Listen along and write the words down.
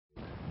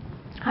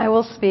I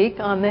will speak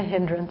on the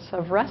hindrance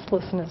of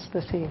restlessness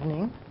this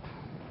evening.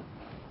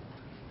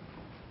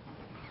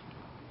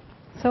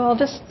 So I'll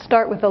just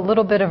start with a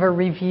little bit of a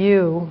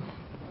review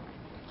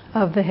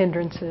of the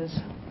hindrances.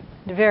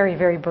 Very,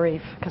 very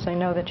brief, because I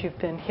know that you've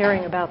been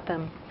hearing about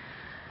them.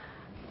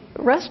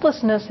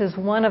 Restlessness is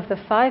one of the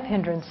 5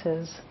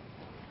 hindrances.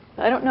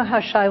 I don't know how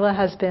Shaila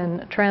has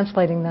been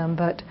translating them,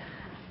 but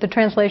the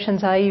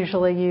translations I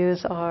usually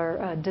use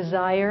are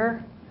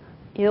desire,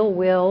 ill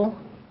will,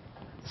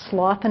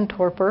 sloth and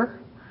torpor,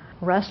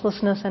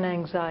 restlessness and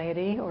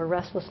anxiety, or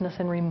restlessness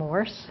and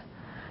remorse,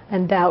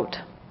 and doubt.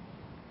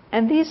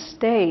 And these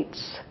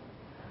states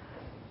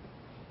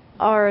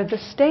are the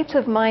states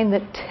of mind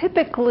that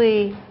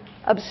typically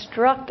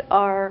obstruct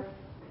our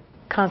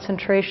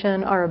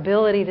concentration, our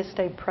ability to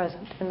stay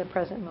present in the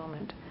present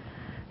moment.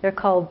 They're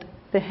called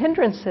the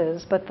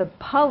hindrances, but the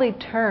Pali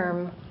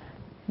term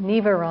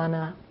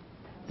nivarana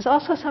is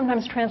also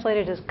sometimes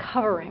translated as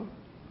covering.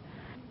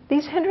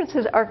 These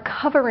hindrances are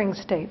covering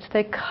states.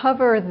 They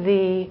cover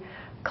the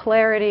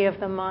clarity of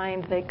the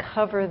mind. They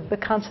cover the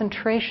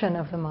concentration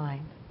of the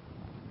mind.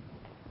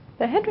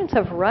 The hindrance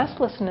of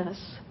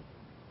restlessness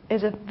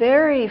is a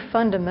very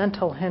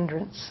fundamental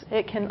hindrance.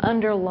 It can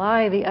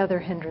underlie the other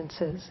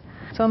hindrances.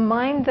 So a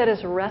mind that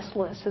is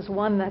restless is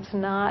one that's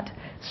not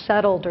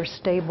settled or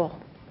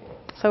stable.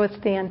 So it's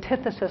the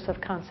antithesis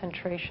of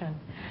concentration.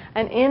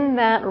 And in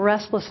that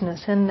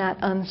restlessness, in that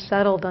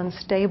unsettled,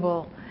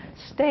 unstable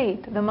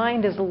state, the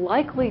mind is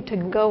likely to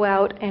go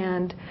out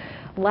and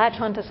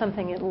latch onto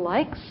something it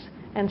likes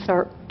and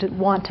start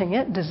wanting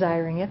it,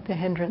 desiring it, the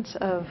hindrance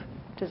of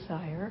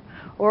desire,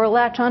 or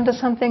latch onto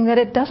something that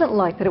it doesn't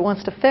like, that it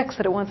wants to fix,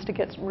 that it wants to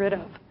get rid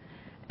of.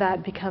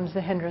 That becomes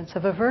the hindrance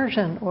of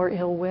aversion or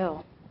ill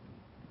will.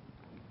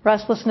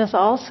 Restlessness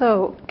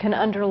also can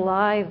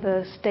underlie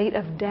the state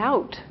of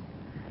doubt.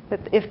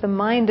 That if the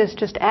mind is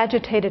just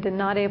agitated and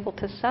not able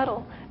to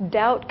settle,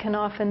 doubt can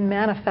often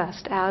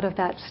manifest out of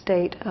that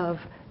state of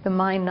the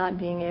mind not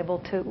being able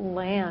to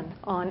land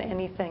on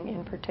anything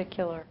in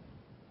particular.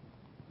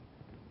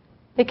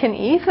 It can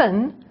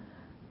even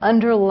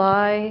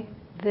underlie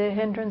the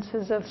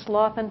hindrances of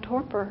sloth and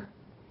torpor.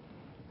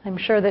 I'm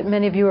sure that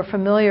many of you are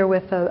familiar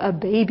with a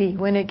baby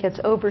when it gets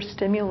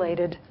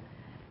overstimulated,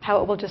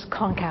 how it will just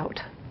conk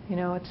out. You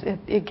know,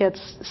 it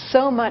gets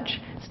so much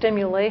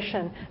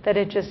stimulation that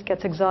it just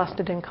gets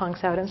exhausted and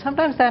conks out. And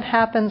sometimes that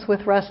happens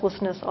with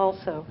restlessness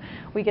also.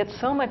 We get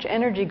so much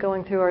energy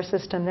going through our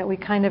system that we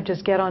kind of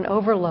just get on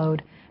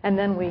overload, and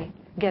then we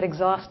get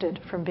exhausted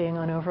from being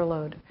on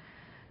overload.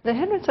 The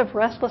hindrance of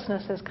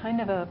restlessness is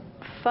kind of a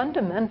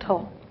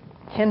fundamental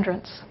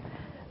hindrance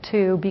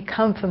to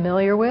become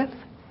familiar with.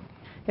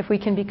 If we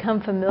can become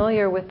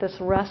familiar with this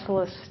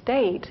restless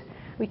state,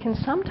 we can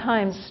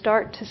sometimes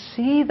start to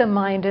see the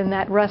mind in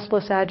that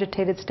restless,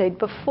 agitated state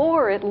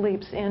before it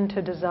leaps into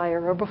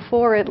desire or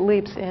before it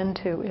leaps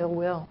into ill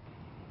will.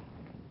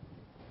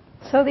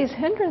 So these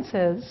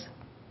hindrances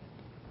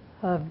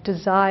of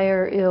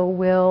desire, ill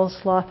will,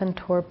 sloth and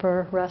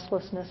torpor,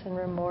 restlessness and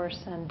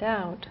remorse and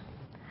doubt,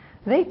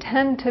 they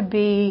tend to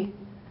be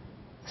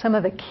some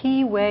of the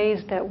key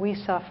ways that we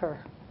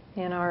suffer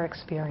in our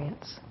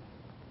experience.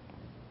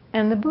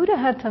 And the Buddha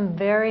had some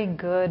very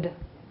good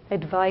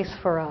advice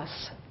for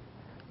us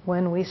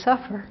when we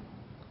suffer.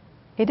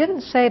 He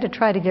didn't say to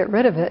try to get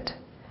rid of it.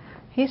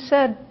 He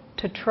said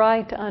to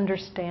try to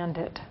understand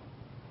it.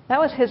 That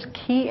was his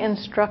key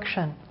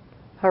instruction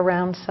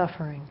around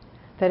suffering,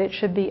 that it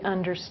should be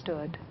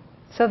understood.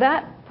 So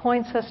that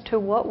points us to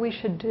what we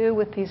should do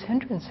with these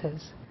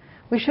hindrances.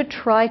 We should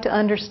try to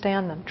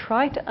understand them.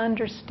 Try to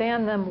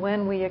understand them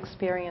when we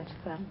experience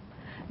them.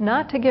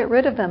 Not to get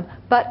rid of them,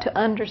 but to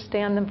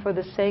understand them for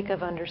the sake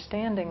of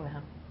understanding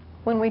them.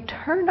 When we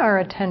turn our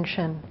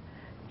attention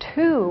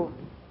to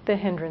the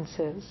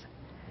hindrances,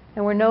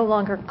 and we're no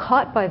longer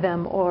caught by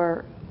them,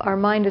 or our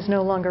mind is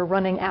no longer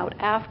running out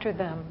after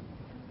them,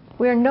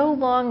 we're no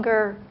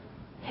longer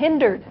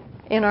hindered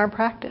in our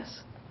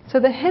practice. So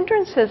the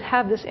hindrances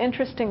have this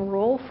interesting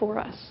role for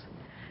us.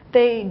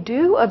 They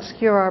do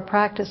obscure our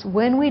practice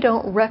when we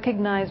don't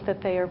recognize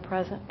that they are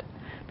present.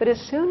 But as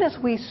soon as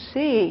we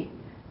see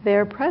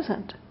they're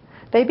present,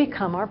 they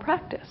become our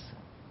practice.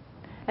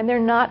 And they're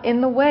not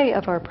in the way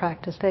of our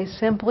practice. They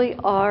simply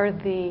are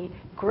the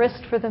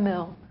grist for the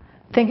mill.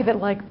 Think of it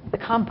like the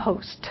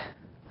compost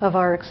of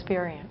our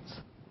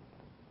experience.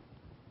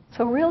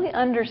 So really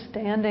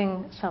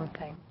understanding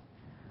something.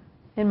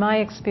 In my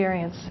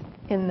experience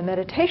in the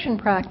meditation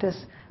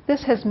practice,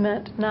 this has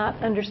meant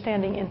not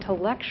understanding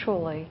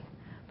intellectually,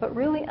 but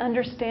really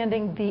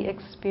understanding the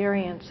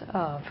experience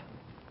of.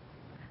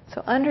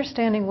 So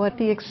understanding what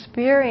the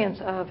experience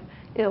of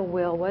ill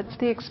will, what's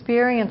the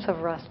experience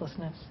of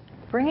restlessness,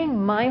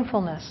 bringing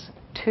mindfulness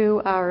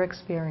to our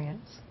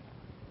experience.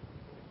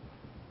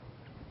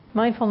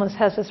 Mindfulness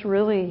has this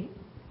really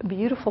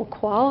beautiful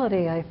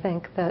quality, I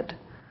think, that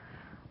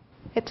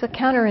it's a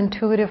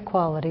counterintuitive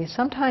quality.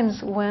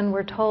 Sometimes when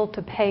we're told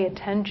to pay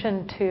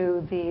attention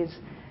to these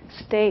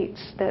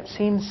states that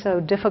seem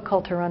so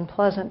difficult or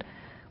unpleasant,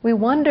 we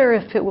wonder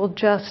if it will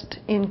just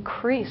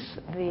increase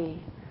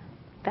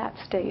that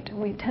state.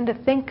 We tend to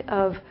think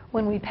of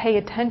when we pay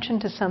attention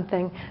to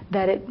something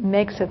that it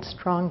makes it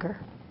stronger.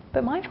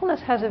 But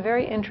mindfulness has a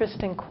very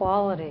interesting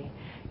quality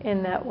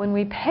in that when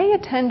we pay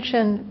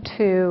attention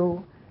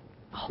to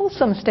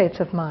wholesome states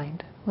of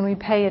mind, when we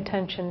pay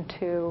attention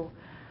to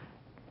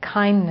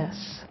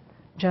kindness,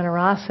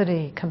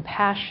 generosity,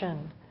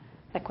 compassion,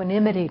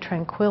 equanimity,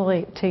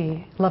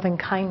 tranquility, loving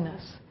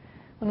kindness,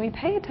 when we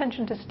pay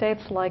attention to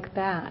states like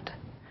that,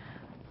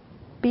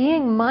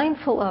 being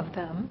mindful of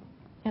them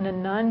in a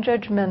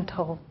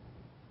non-judgmental,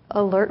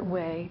 alert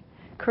way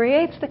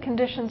creates the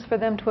conditions for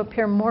them to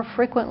appear more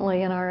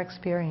frequently in our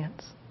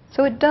experience.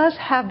 So it does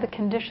have the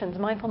conditions,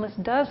 mindfulness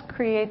does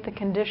create the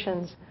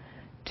conditions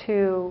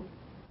to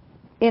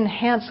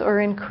enhance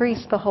or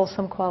increase the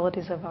wholesome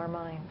qualities of our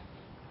mind.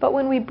 But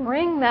when we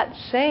bring that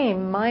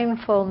same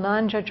mindful,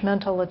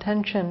 non-judgmental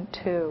attention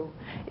to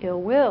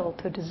ill will,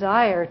 to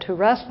desire, to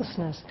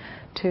restlessness,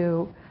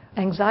 to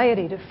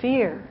anxiety, to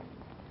fear,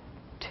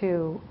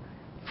 to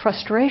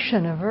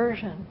frustration,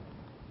 aversion,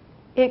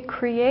 it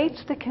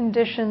creates the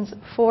conditions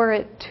for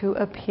it to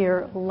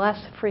appear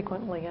less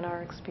frequently in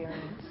our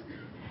experience.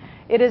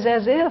 It is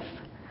as if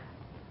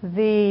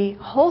the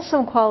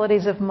wholesome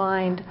qualities of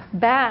mind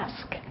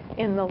bask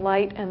in the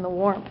light and the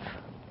warmth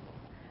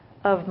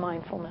of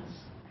mindfulness,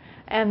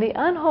 and the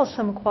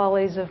unwholesome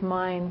qualities of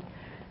mind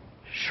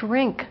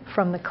shrink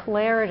from the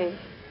clarity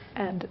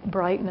and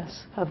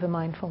brightness of the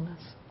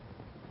mindfulness.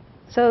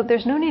 So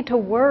there's no need to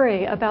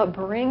worry about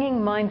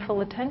bringing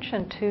mindful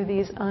attention to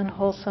these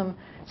unwholesome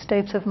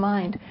states of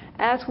mind.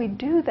 As we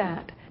do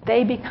that,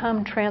 they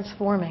become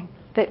transforming.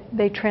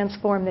 They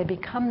transform, they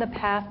become the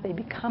path, they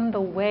become the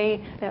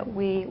way that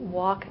we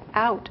walk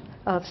out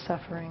of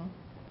suffering.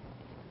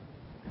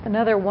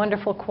 Another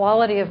wonderful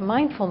quality of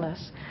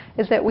mindfulness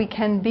is that we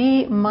can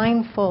be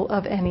mindful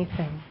of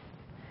anything.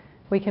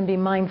 We can be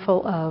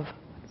mindful of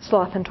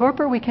sloth and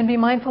torpor, we can be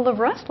mindful of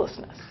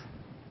restlessness.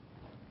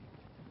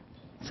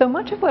 So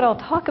much of what I'll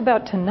talk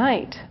about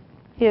tonight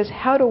is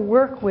how to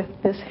work with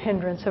this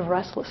hindrance of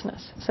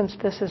restlessness, since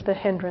this is the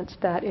hindrance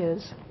that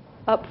is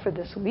up for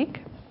this week.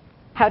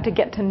 How to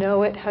get to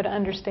know it, how to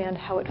understand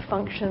how it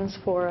functions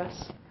for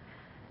us,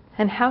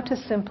 and how to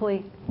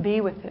simply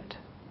be with it.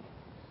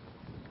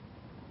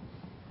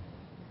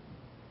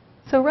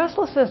 So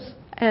restlessness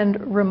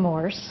and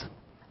remorse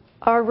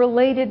are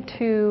related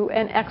to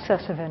an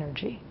excess of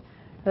energy.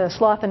 The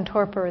sloth and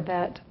torpor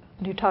that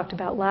you talked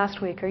about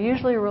last week are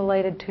usually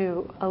related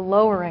to a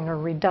lowering or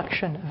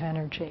reduction of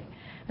energy.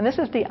 And this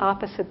is the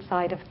opposite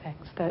side of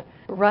things, that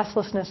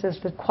restlessness is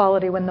the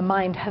quality when the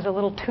mind has a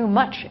little too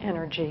much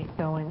energy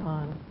going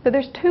on. So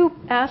there's two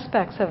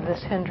aspects of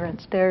this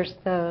hindrance. There's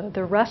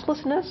the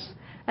restlessness,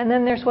 and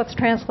then there's what's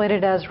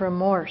translated as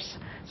remorse,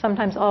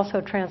 sometimes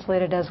also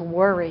translated as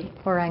worry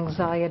or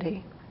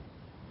anxiety.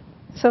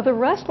 So the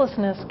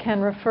restlessness can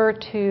refer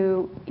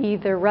to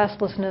either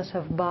restlessness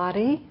of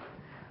body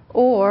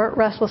or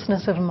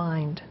restlessness of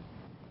mind.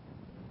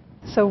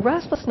 So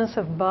restlessness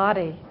of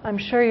body, I'm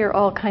sure you're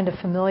all kind of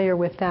familiar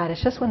with that.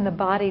 It's just when the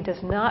body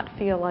does not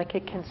feel like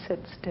it can sit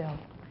still.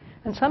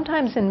 And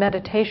sometimes in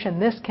meditation,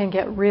 this can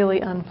get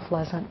really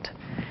unpleasant.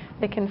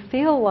 It can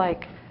feel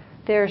like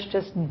there's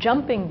just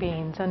jumping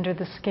beans under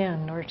the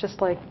skin, or it's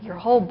just like your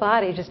whole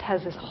body just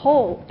has this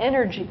whole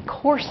energy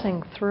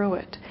coursing through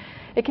it.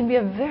 It can be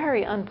a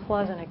very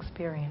unpleasant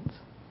experience.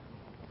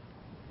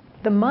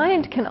 The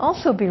mind can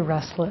also be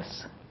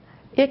restless.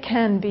 It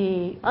can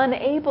be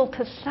unable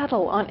to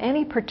settle on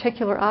any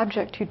particular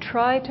object. You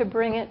try to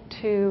bring it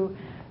to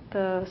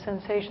the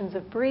sensations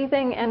of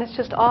breathing, and it's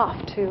just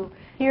off to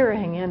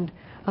hearing and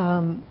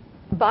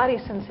body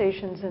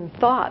sensations and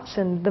thoughts,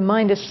 and the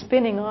mind is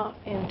spinning off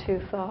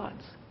into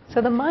thoughts.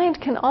 So the mind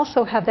can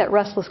also have that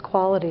restless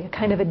quality, a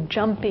kind of a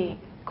jumpy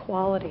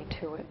quality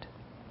to it.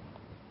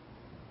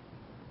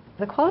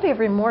 The quality of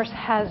remorse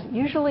has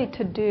usually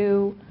to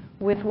do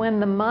with when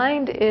the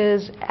mind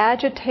is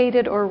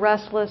agitated or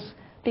restless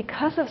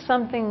because of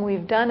something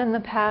we've done in the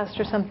past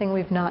or something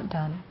we've not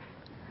done.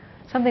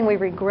 Something we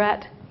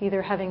regret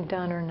either having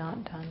done or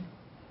not done.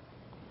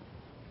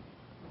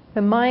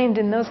 The mind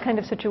in those kind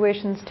of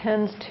situations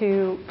tends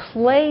to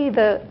play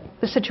the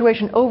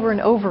situation over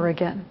and over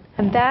again.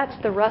 And that's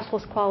the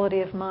restless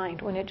quality of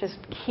mind, when it just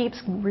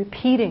keeps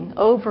repeating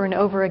over and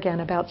over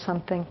again about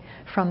something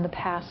from the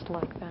past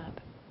like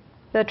that.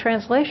 The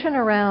translation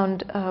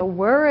around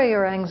worry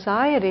or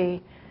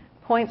anxiety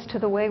points to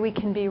the way we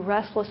can be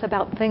restless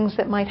about things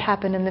that might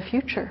happen in the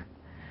future.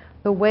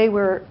 The way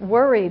we're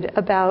worried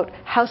about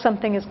how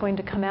something is going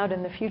to come out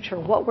in the future,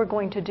 what we're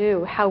going to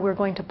do, how we're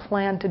going to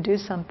plan to do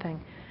something.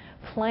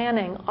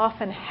 Planning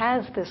often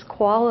has this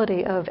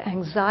quality of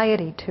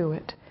anxiety to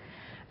it.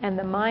 And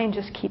the mind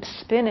just keeps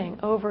spinning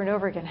over and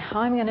over again.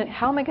 How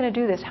am I going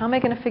to do this? How am I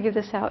going to figure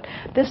this out?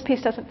 This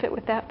piece doesn't fit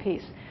with that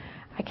piece.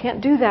 I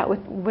can't do that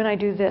when I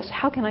do this.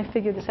 How can I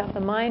figure this out? The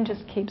mind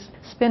just keeps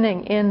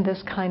spinning in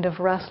this kind of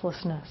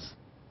restlessness.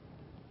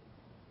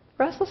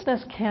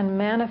 Restlessness can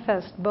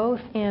manifest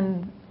both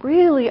in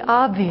really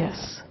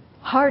obvious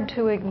hard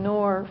to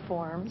ignore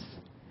forms,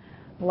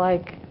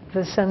 like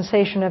the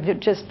sensation of it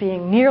just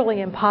being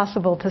nearly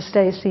impossible to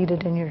stay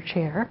seated in your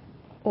chair,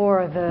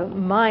 or the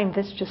mind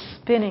that's just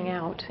spinning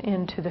out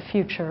into the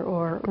future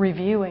or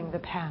reviewing the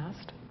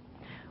past.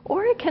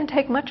 Or it can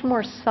take much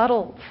more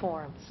subtle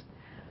forms.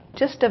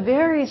 Just a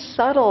very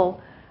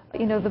subtle,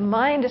 the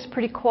mind is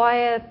pretty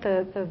quiet,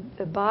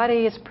 the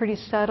body is pretty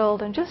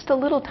settled, and just a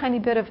little tiny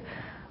bit of,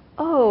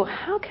 oh,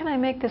 how can I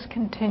make this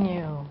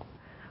continue?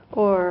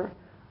 Or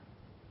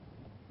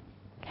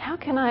how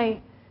can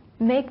I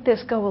make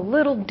this go a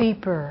little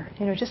deeper?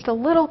 Just a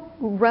little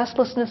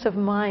restlessness of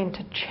mind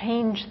to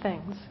change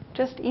things,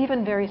 just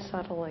even very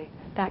subtly.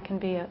 That can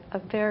be a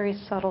very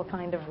subtle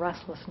kind of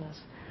restlessness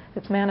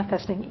that's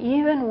manifesting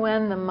even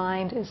when the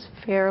mind is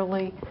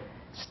fairly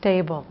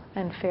stable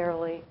and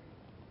fairly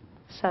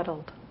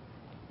settled.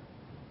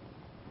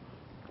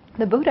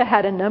 The Buddha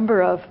had a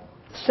number of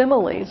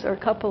similes, or a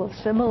couple of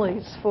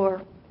similes,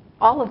 for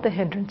all of the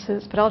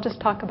hindrances, but I'll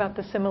just talk about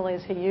the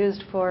similes he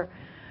used for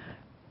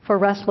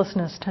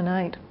restlessness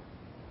tonight.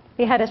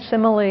 He had a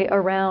simile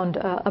around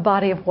a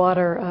body of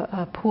water,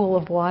 a pool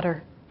of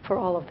water, for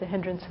all of the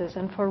hindrances.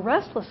 And for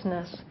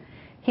restlessness,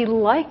 he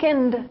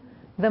likened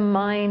the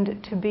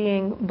mind to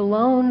being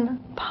blown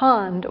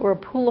pond, or a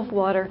pool of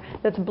water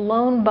that's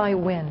blown by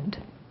wind.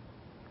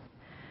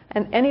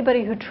 And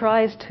anybody who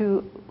tries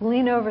to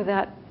lean over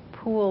that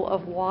pool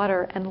of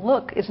water and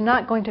look is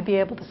not going to be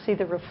able to see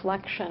the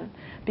reflection,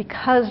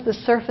 because the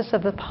surface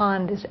of the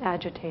pond is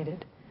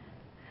agitated.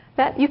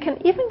 That you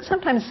can even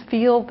sometimes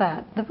feel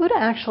that. The Buddha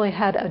actually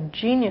had a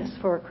genius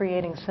for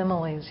creating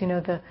similes.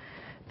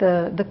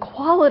 The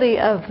quality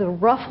of the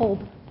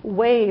ruffled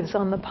waves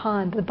on the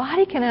pond, the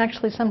body can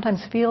actually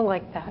sometimes feel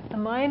like that. The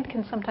mind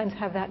can sometimes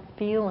have that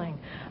feeling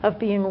of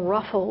being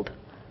ruffled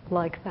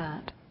like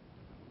that.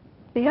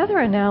 The other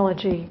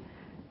analogy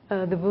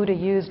the Buddha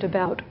used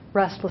about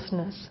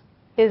restlessness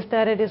is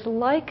that it is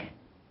like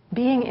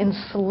being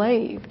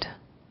enslaved,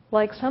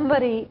 like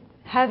somebody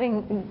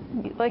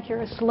like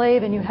you're a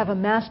slave and you have a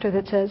master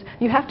that says,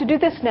 you have to do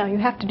this now, you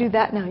have to do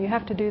that now, you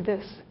have to do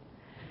this.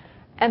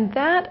 And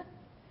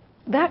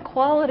that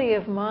quality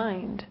of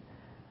mind,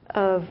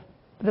 of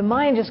the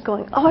mind just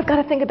going, oh, I've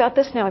got to think about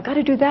this now, I've got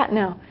to do that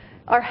now.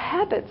 Our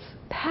habits,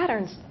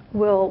 patterns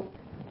will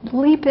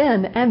leap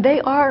in, and they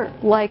are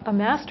like a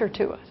master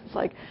to us. It's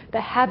like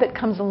the habit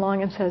comes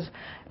along and says,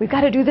 we've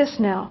got to do this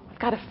now, I've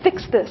got to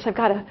fix this, I've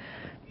got to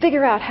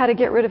figure out how to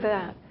get rid of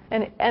that.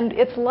 And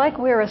it's like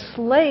we're a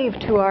slave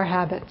to our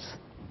habits.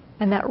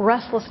 And that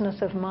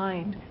restlessness of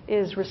mind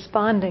is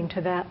responding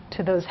to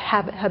those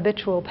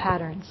habitual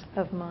patterns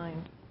of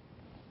mind.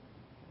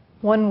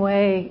 One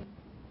way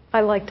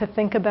I like to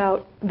think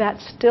about that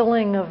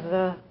stilling of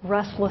the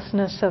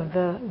restlessness of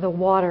the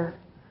water,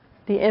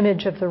 the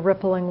image of the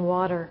rippling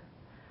water.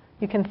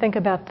 You can think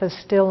about the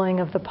stilling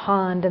of the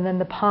pond, and then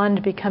the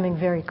pond becoming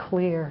very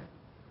clear.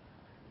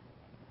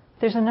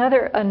 There's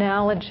another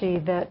analogy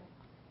that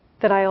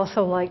I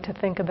also like to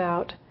think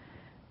about,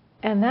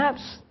 and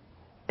that's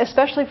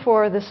especially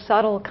for the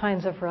subtle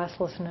kinds of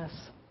restlessness.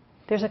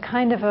 There's a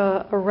kind of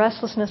a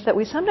restlessness that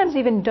we sometimes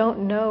even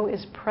don't know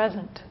is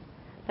present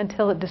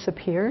until it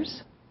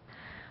disappears.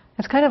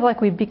 It's kind of like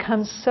we've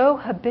become so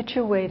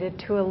habituated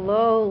to a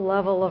low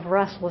level of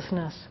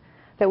restlessness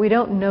that we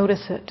don't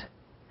notice it.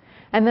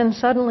 And then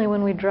suddenly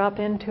when we drop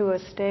into a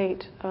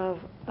state of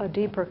a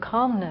deeper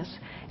calmness,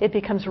 it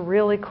becomes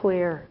really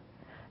clear.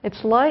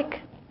 It's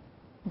like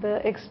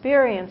the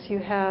experience you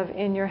have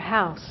in your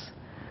house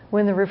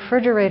when the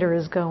refrigerator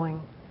is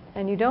going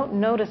and you don't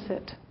notice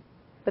it,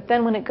 but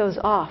then when it goes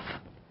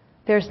off,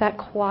 there's that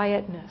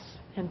quietness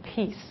and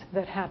peace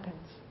that happens.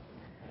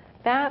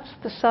 That's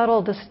the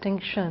subtle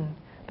distinction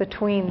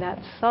between that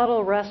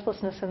subtle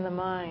restlessness in the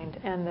mind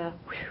and the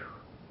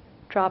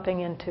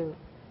dropping into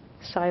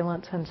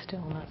silence and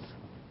stillness.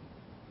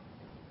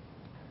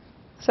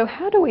 So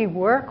how do we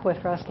work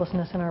with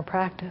restlessness in our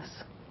practice?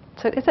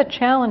 So it's a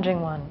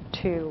challenging one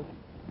to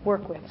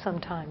work with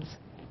sometimes,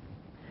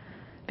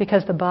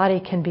 because the body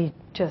can be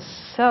just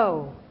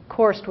so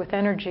coursed with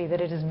energy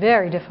that it is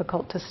very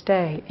difficult to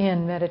stay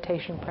in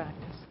meditation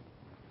practice.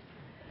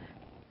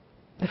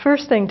 The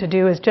first thing to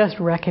do is just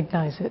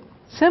recognize it.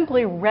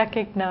 Simply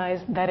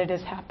recognize that it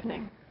is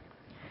happening.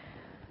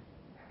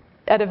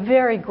 At a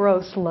very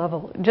gross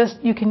level, just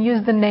you can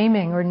use the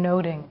naming or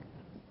noting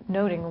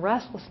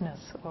restlessness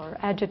or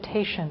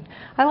agitation.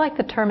 I like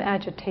the term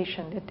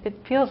agitation. It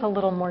feels a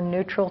little more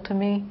neutral to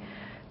me.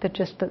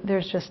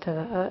 There's just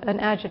an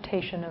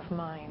agitation of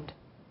mind.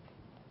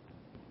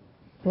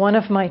 One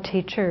of my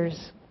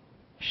teachers,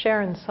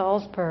 Sharon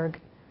Salzberg,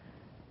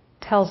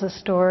 tells a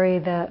story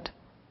that,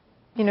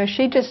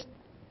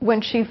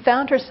 when she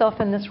found herself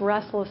in this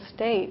restless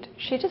state,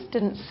 she just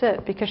didn't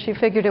sit because she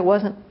figured it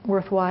wasn't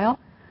worthwhile,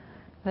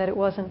 that there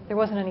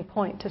wasn't any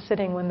point to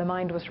sitting when the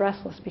mind was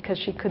restless, because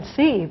she could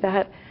see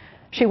that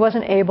she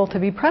wasn't able to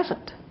be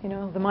present.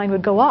 The mind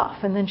would go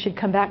off, and then she'd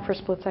come back for a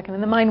split second,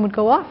 and the mind would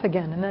go off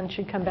again, and then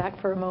she'd come back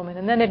for a moment,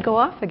 and then it'd go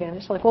off again.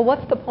 It's like, well,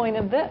 what's the point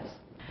of this?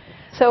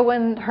 So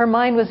when her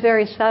mind was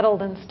very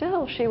settled and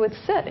still, she would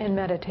sit in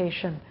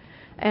meditation.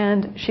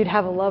 And she'd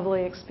have a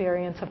lovely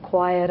experience of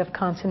quiet, of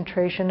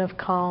concentration, of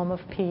calm,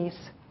 of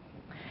peace.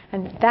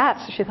 And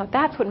she thought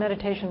that's what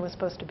meditation was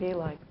supposed to be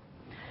like.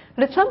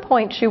 But at some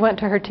point she went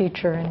to her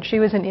teacher, and she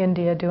was in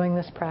India doing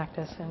this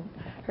practice. And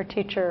her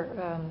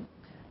teacher,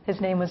 his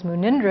name was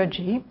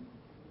Munindraji.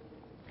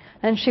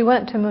 And she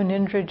went to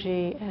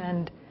Munindraji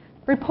and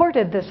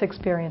reported this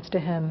experience to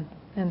him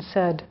and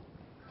said,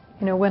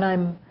 when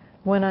I'm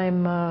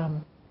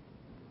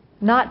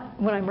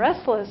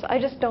restless, I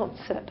just don't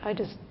sit. I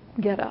just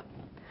get up.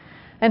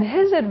 And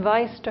his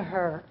advice to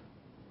her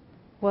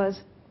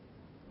was,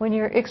 when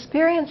you're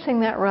experiencing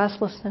that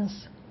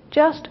restlessness,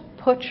 just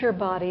put your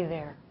body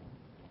there.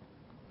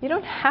 You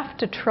don't have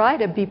to try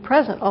to be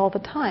present all the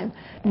time.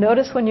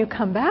 Notice when you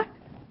come back,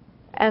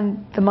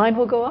 and the mind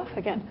will go off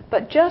again.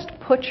 But just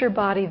put your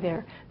body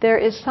there. There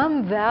is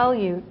some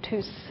value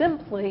to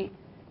simply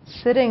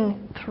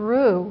sitting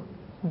through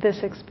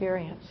this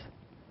experience,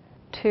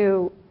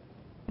 to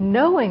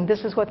knowing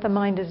this is what the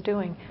mind is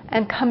doing,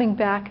 and coming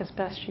back as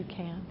best you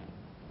can.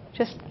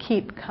 Just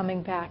keep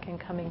coming back and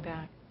coming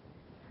back.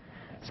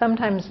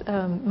 Sometimes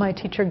my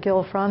teacher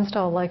Gil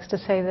Fronsdal likes to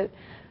say that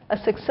a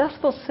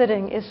successful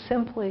sitting is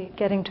simply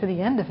getting to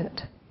the end of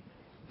it.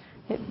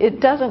 It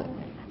doesn't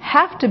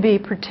have to be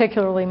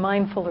particularly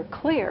mindful or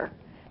clear,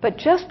 but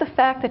just the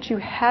fact that you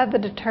had the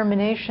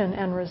determination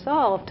and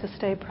resolve to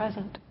stay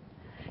present.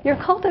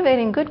 You're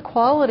cultivating good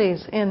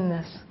qualities in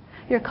this.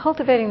 You're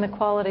cultivating the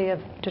quality of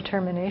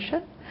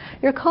determination.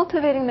 You're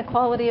cultivating the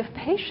quality of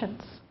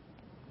patience.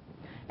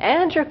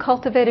 And you're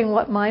cultivating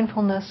what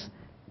mindfulness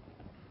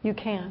you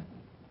can.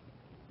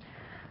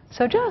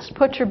 So just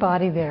put your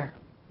body there.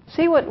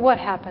 See what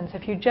happens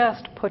if you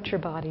just put your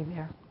body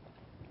there.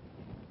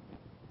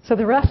 So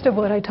the rest of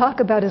what I talk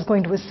about is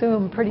going to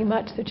assume pretty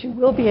much that you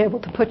will be able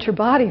to put your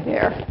body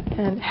there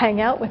and hang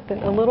out with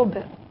it a little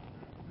bit.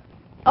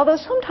 Although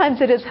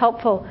sometimes it is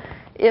helpful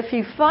if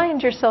you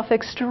find yourself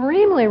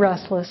extremely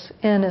restless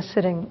in a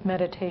sitting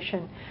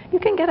meditation, you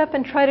can get up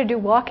and try to do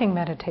walking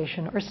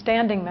meditation or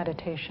standing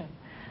meditation.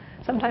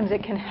 Sometimes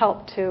it can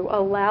help to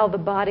allow the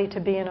body to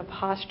be in a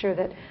posture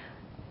that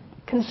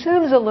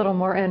consumes a little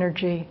more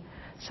energy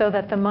so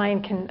that the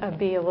mind can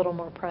be a little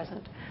more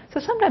present. So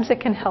sometimes it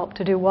can help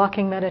to do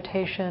walking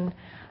meditation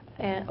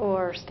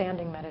or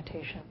standing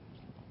meditation.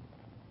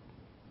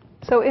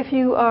 So if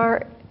you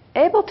are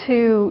able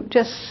to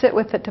just sit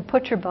with it, to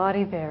put your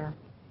body there,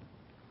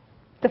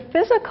 the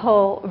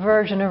physical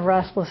version of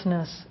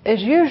restlessness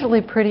is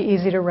usually pretty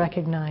easy to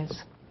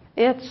recognize.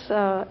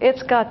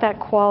 It's got that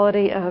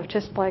quality of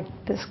just like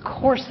this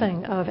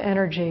coursing of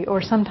energy,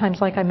 or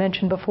sometimes, like I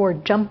mentioned before,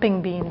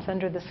 jumping beans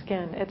under the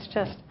skin. It's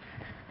just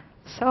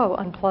so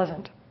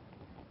unpleasant.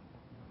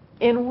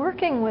 In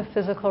working with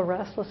physical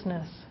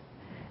restlessness,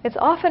 it's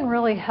often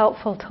really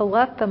helpful to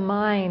let the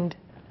mind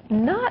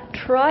not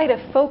try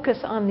to focus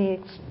on the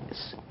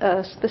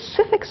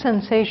specific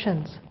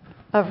sensations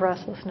of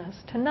restlessness,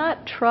 to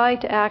not try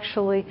to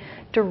actually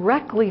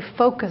directly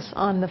focus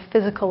on the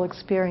physical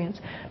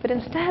experience, but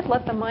instead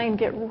let the mind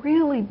get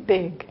really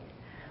big.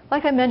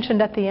 Like I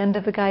mentioned at the end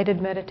of the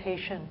guided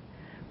meditation,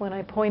 when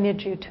I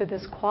pointed you to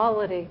this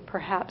quality,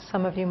 perhaps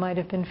some of you might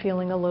have been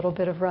feeling a little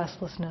bit of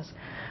restlessness.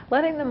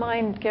 Letting the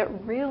mind get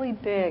really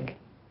big,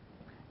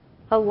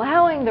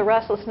 allowing the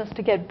restlessness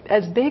to get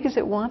as big as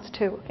it wants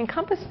to,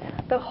 encompass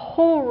the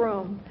whole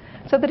room,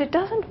 so that it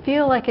doesn't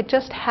feel like it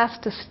just has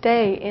to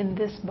stay in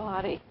this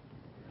body.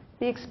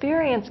 The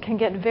experience can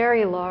get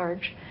very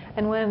large,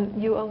 and when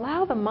you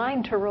allow the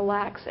mind to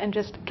relax and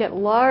just get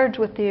large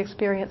with the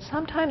experience,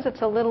 sometimes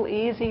it's a little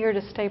easier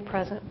to stay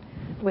present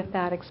with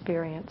that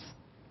experience.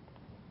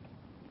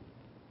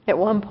 At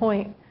one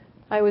point,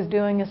 I was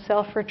doing a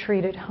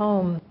self-retreat at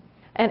home,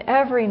 and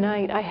every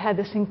night I had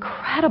this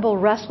incredible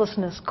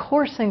restlessness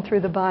coursing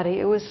through the body.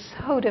 It was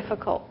so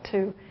difficult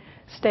to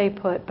stay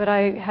put, but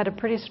I had a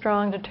pretty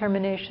strong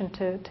determination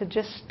to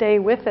just stay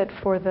with it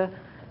for the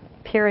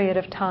period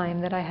of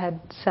time that I had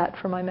set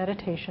for my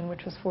meditation,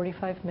 which was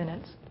 45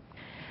 minutes.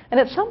 And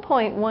at some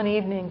point one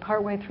evening,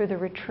 partway through the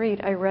retreat,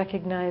 I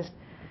recognized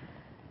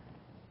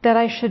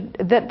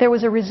that there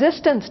was a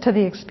resistance to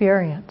the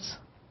experience.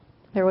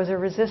 There was a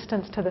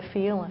resistance to the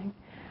feeling.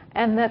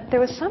 And that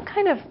there was some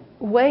kind of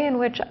way in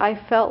which I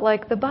felt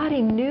like the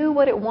body knew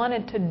what it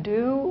wanted to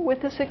do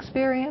with this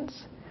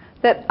experience.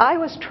 That I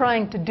was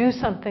trying to do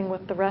something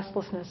with the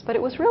restlessness, but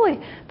it was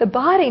really the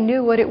body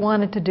knew what it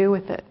wanted to do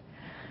with it.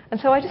 And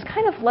so I just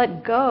kind of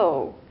let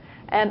go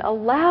and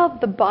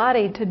allowed the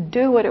body to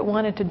do what it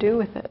wanted to do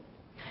with it.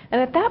 And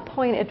at that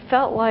point, it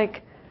felt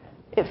like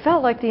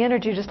the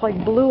energy just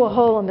like blew a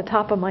hole in the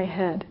top of my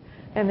head.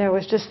 And there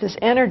was just this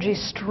energy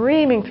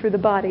streaming through the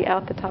body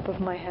out the top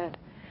of my head.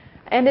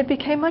 And it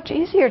became much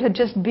easier to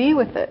just be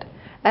with it,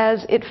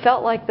 as it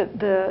felt like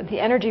the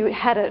energy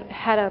had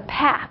a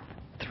path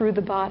through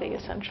the body,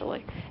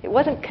 essentially. It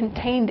wasn't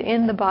contained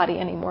in the body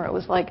anymore. It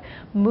was like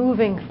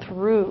moving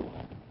through.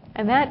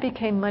 And that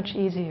became much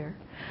easier.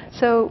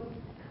 So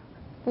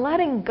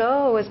letting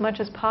go as much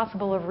as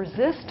possible of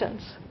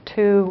resistance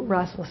to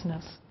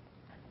restlessness.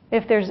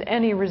 If there's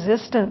any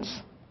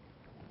resistance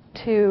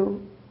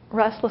to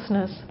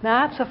restlessness,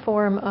 that's a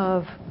form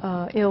of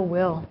ill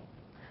will,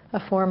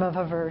 a form of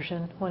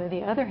aversion, one of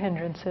the other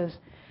hindrances.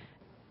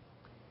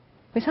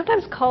 We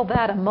sometimes call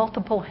that a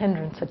multiple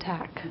hindrance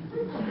attack.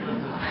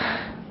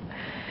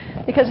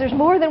 Because there's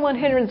more than one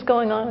hindrance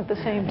going on at the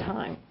same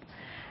time.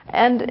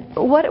 And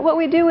what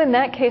we do in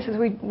that case is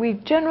we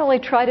generally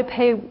try to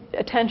pay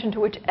attention to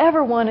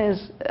whichever one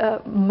is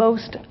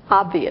most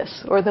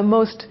obvious or the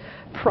most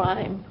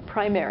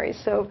primary.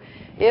 So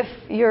if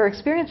you're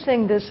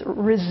experiencing this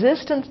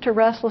resistance to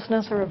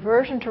restlessness or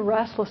aversion to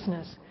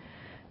restlessness,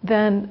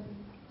 then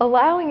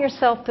allowing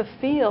yourself to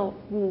feel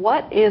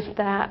what is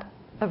that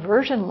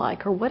aversion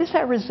like, or what is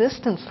that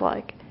resistance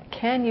like?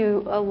 Can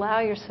you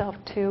allow yourself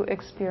to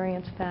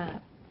experience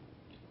that?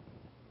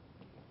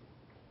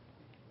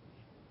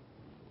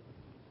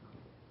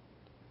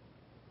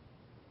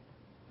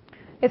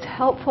 It's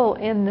helpful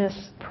in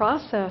this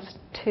process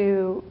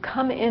to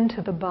come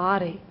into the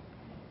body.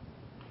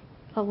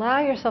 Allow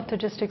yourself to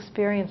just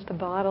experience the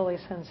bodily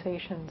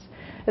sensations,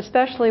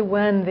 especially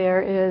when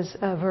there is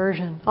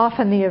aversion.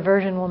 Often the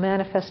aversion will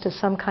manifest as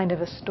some kind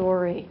of a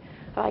story.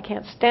 I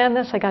can't stand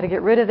this, I got to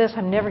get rid of this,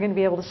 I'm never going to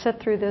be able to sit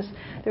through this.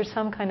 There's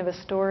some kind of a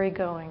story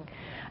going.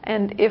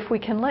 And if we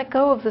can let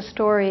go of the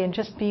story and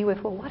just be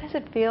with, well, what does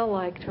it feel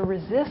like to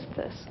resist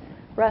this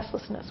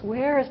restlessness?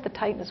 Where is the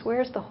tightness?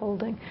 Where is the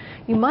holding?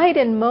 You might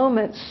in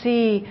moments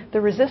see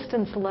the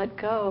resistance let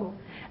go,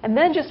 and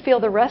then just feel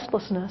the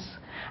restlessness.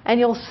 And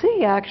you'll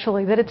see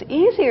actually that it's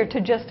easier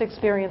to just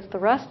experience the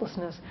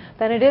restlessness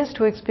than it is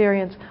to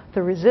experience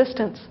the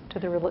resistance to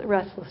the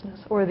restlessness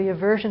or the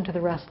aversion to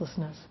the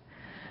restlessness.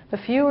 The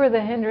fewer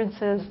the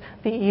hindrances,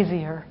 the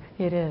easier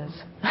it is.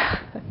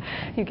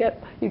 You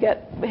get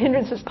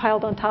hindrances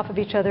piled on top of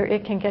each other,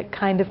 it can get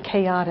kind of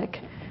chaotic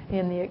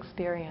in the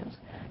experience.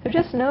 So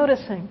just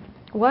noticing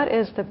what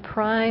is the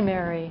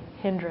primary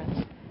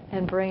hindrance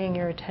and bringing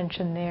your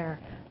attention there,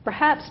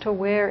 perhaps to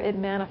where it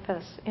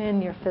manifests in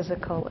your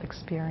physical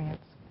experience.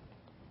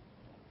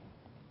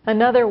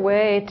 Another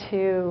way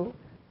to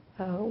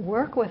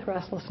work with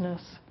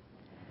restlessness,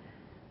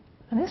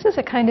 and this is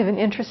a kind of an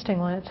interesting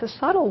one, it's a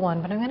subtle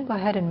one, but I'm going to go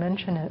ahead and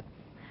mention it.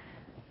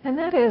 And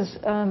that is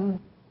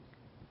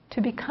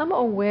to become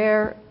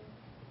aware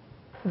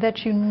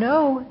that you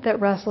know that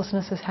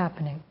restlessness is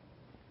happening.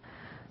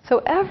 So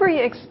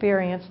every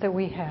experience that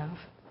we have,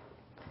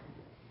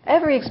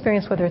 every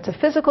experience, whether it's a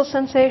physical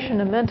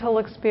sensation, a mental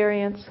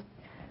experience,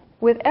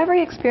 with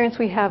every experience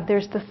we have,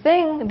 there's the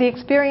thing, the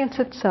experience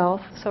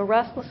itself, so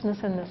restlessness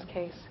in this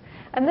case,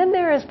 and then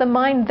there is the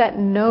mind that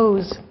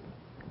knows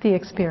the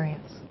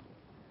experience.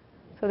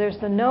 So there's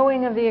the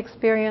knowing of the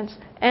experience,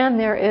 and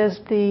there is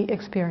the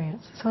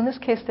experience. So in this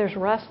case, there's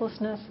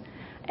restlessness,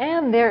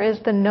 and there is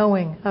the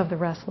knowing of the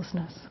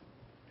restlessness.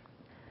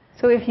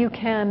 So if you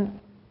can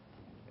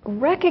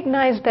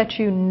recognize that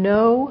you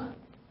know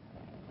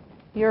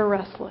you're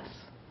restless.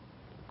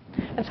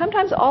 And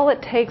sometimes all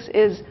it takes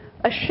is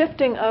a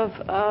shifting of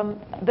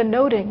the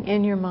noting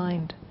in your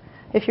mind.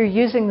 If you're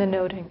using the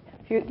noting,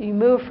 you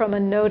move from a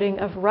noting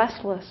of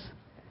restless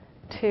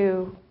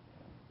to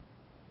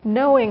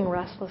knowing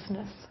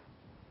restlessness.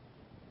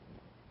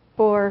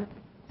 Or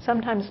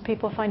sometimes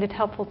people find it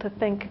helpful to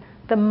think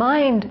the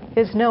mind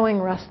is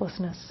knowing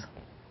restlessness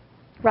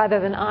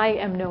rather than I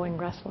am knowing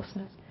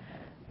restlessness.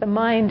 The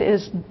mind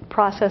is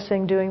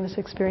processing, doing this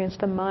experience.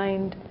 The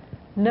mind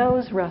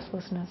knows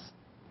restlessness.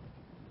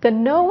 The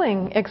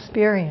knowing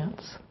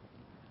experience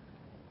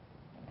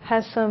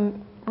has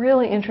some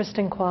really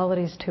interesting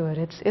qualities to it.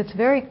 It's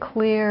very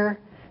clear,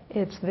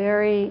 it's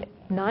very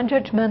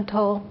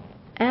non-judgmental,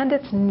 and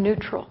it's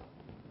neutral.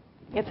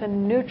 It's a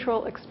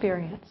neutral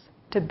experience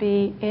to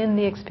be in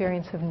the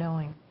experience of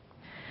knowing.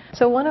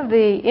 So one of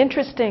the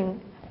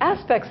interesting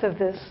aspects of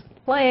this,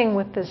 playing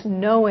with this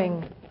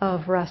knowing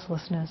of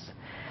restlessness,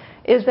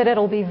 is that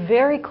it'll be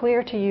very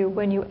clear to you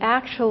when you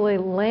actually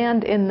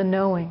land in the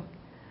knowing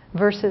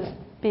versus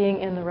being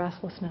in the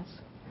restlessness.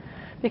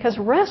 Because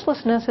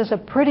restlessness is a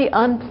pretty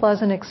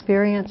unpleasant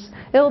experience.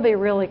 It'll be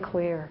really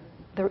clear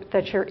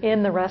that you're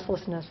in the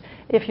restlessness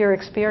if you're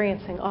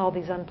experiencing all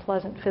these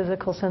unpleasant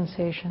physical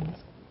sensations.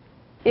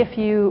 If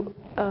you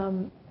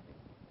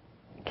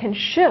can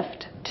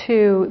shift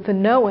to the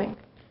knowing,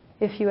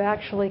 if you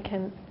actually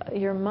can,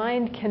 your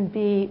mind can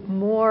be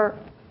more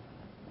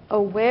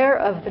aware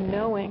of the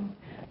knowing,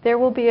 there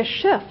will be a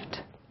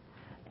shift,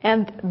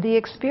 and the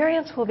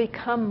experience will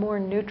become more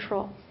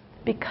neutral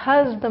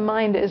because the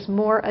mind is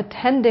more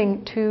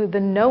attending to the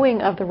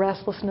knowing of the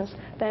restlessness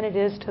than it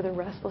is to the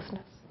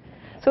restlessness.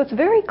 So it's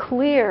very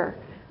clear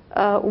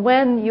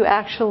when you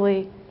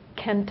actually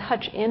can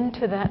touch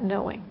into that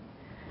knowing,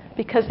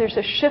 because there's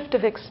a shift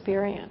of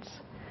experience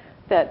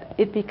that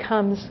it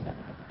becomes,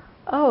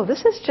 oh,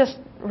 this is just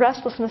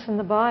restlessness in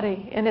the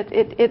body, and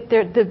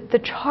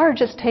the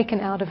charge is taken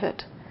out of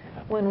it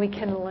when we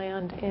can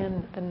land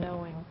in the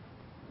knowing.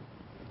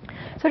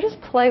 So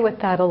just play with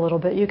that a little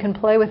bit. You can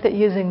play with it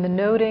using the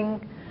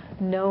noting,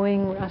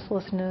 knowing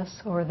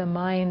restlessness, or the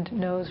mind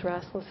knows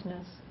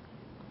restlessness.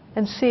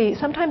 And see,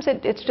 sometimes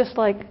it's just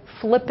like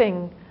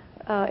flipping.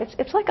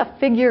 It's like a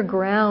figure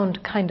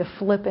ground kind of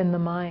flip in the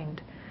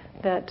mind.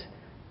 That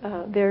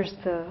there's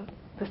the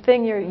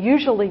thing you're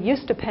usually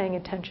used to paying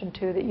attention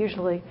to that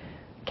usually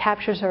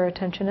captures our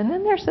attention. And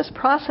then there's this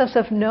process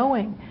of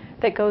knowing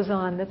that goes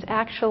on that's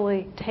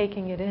actually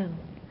taking it in.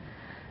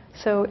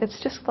 So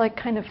it's just like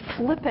kind of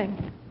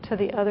flipping to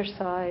the other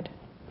side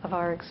of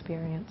our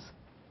experience.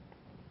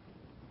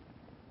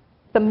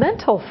 The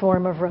mental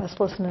form of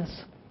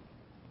restlessness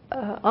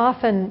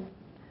often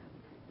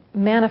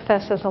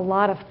manifests as a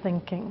lot of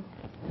thinking.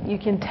 You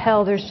can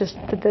tell there's just,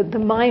 the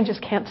mind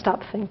just can't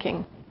stop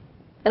thinking.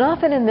 And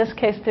often in this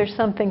case, there's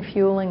something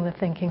fueling the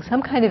thinking,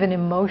 some kind of an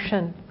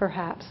emotion,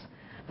 perhaps,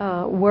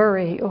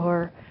 worry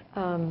or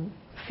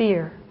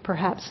fear,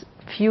 perhaps,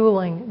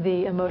 fueling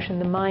the emotion,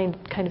 the mind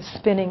kind of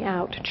spinning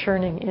out,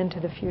 churning into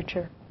the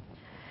future.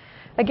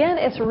 Again,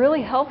 it's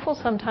really helpful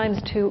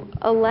sometimes to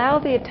allow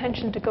the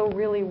attention to go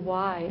really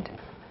wide,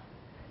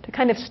 to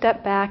kind of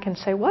step back and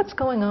say, what's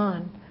going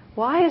on?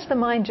 Why is the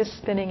mind just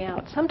spinning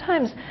out?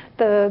 Sometimes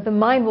the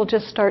mind will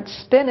just start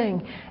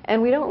spinning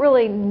and we don't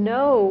really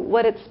know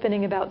what it's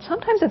spinning about.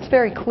 Sometimes it's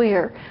very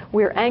clear.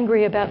 We're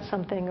angry about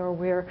something or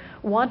we're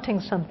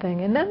wanting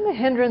something. And then the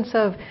hindrance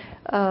of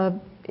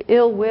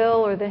ill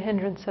will or the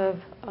hindrance of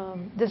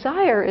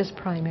desire is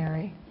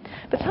primary.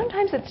 But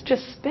sometimes it's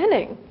just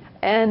spinning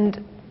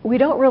and we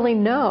don't really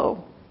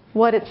know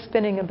what it's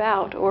spinning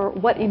about or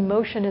what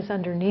emotion is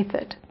underneath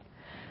it.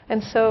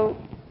 And so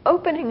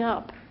opening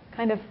up,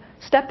 kind of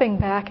stepping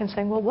back and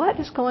saying, well, what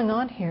is going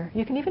on here?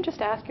 You can even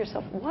just ask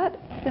yourself, what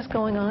is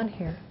going on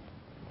here?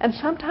 And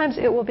sometimes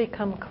it will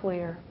become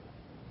clear.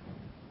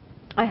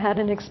 I had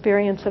an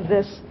experience of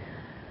this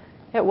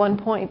at one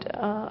point.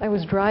 I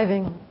was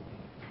driving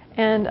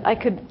and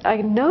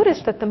I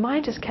noticed that the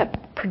mind just kept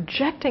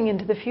projecting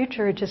into the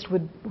future. It just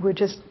would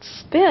just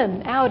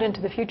spin out into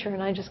the future,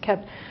 and I just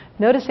kept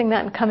noticing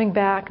that and coming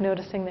back,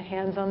 noticing the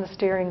hands on the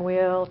steering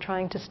wheel,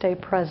 trying to stay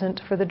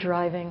present for the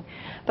driving.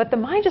 But the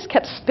mind just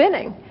kept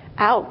spinning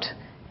out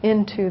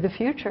into the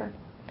future.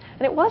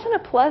 And it wasn't a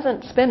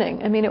pleasant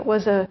spinning. I mean, it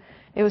was a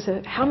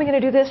how am I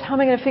going to do this? How am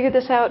I going to figure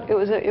this out? It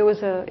was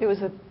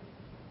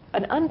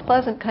an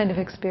unpleasant kind of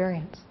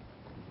experience.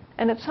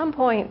 And at some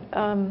point,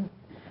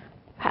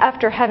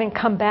 after having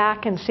come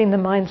back and seen the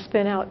mind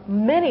spin out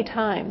many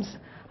times,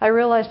 I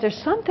realized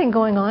there's something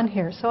going on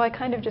here. So I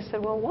kind of just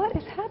said, well, what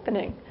is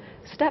happening?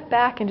 Step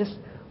back and just,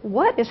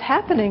 what is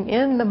happening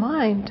in the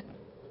mind?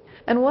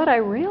 And what I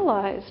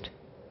realized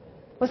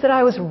was that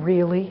I was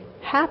really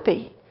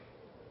happy.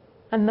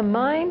 And the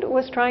mind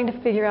was trying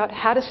to figure out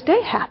how to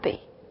stay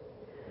happy.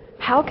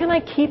 How can I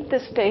keep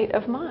this state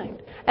of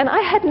mind? And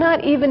I had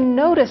not even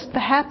noticed the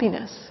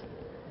happiness.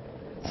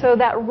 So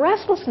that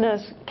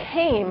restlessness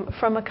came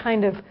from a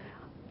kind of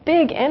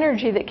big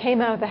energy that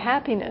came out of the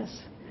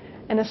happiness.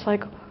 And it's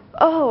like,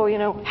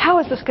 oh, how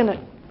is this going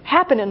to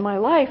happen in my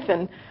life?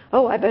 And,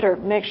 I better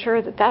make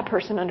sure that that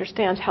person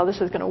understands how this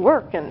is going to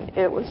work. And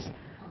it was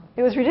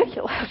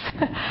ridiculous.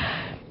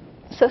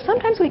 So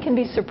sometimes we can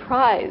be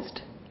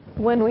surprised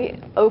when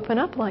we open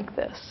up like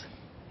this.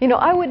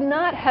 I would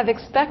not have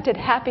expected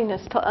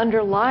happiness to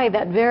underlie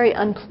that very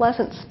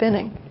unpleasant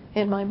spinning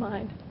in my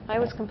mind. I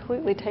was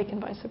completely taken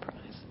by surprise.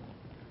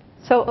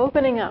 So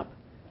opening up,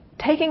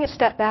 taking a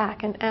step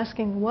back and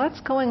asking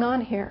what's going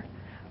on here.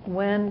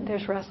 When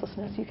there's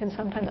restlessness, you can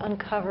sometimes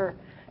uncover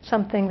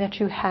something that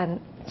you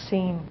hadn't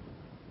seen.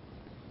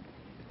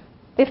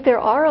 If there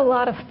are a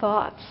lot of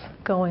thoughts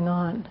going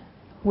on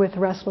with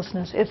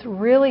restlessness, it's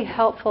really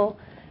helpful,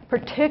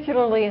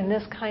 particularly in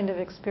this kind of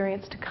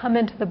experience, to come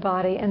into the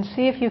body and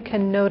see if you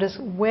can notice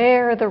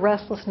where the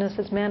restlessness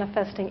is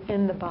manifesting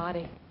in the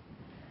body.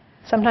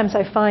 Sometimes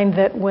I find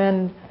that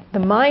when the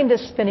mind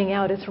is spinning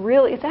out,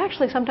 it's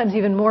actually sometimes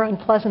even more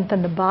unpleasant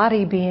than the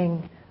body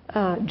being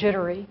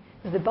jittery.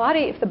 If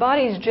the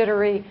body is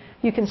jittery,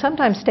 you can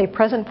sometimes stay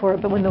present for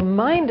it, but when the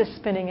mind is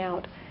spinning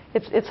out,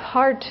 it's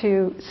hard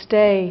to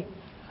stay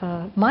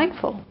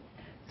mindful.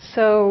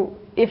 So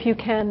if you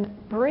can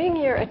bring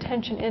your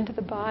attention into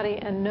the body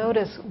and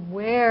notice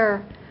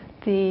where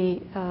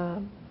the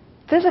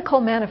physical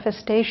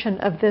manifestation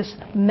of this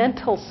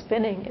mental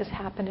spinning is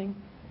happening.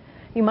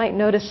 You might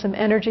notice some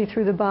energy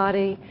through the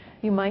body.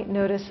 You might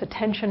notice a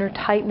tension or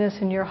tightness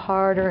in your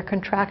heart or a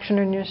contraction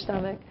in your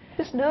stomach.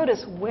 Just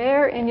notice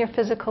where in your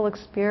physical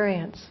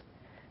experience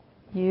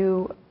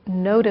you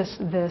notice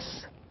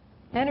this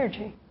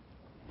energy.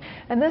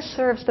 And this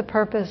serves the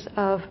purpose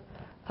of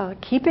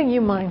keeping you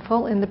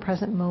mindful in the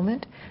present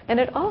moment. And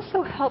it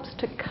also helps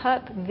to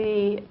cut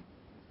the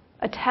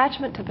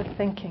attachment to the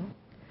thinking.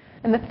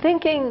 And the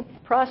thinking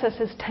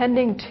process is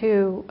tending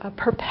to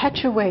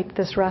perpetuate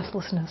this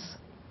restlessness.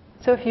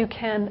 So if you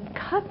can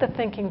cut the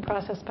thinking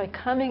process by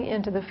coming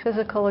into the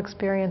physical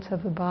experience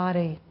of the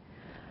body,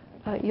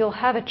 you'll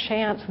have a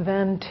chance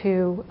then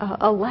to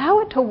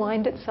allow it to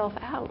wind itself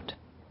out.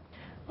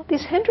 Well,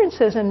 these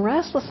hindrances and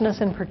restlessness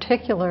in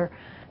particular,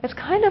 it's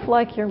kind of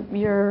like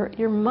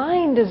your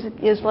mind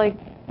is like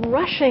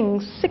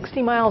rushing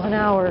 60 miles an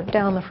hour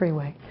down the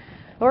freeway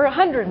or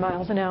 100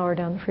 miles an hour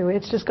down the freeway.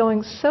 It's just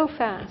going so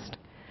fast.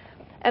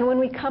 And when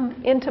we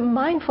come into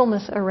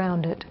mindfulness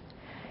around it,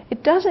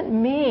 it doesn't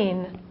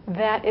mean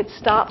that it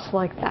stops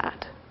like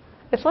that.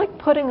 It's like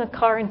putting a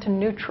car into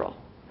neutral.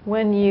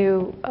 When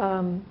you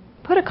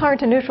put a car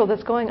into neutral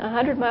that's going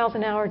 100 miles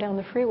an hour down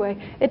the freeway,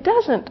 it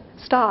doesn't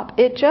stop.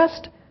 It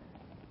just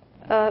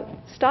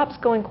stops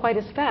going quite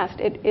as fast.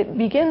 It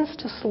begins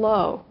to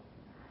slow.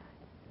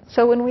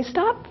 So when we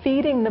stop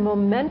feeding the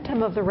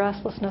momentum of the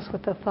restlessness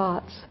with the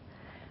thoughts,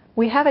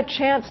 we have a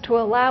chance to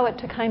allow it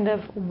to kind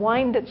of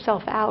wind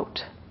itself out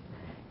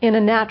in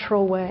a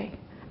natural way,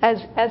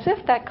 as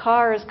if that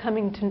car is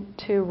coming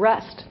to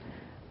rest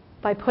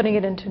by putting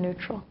it into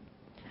neutral.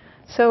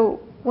 So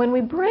when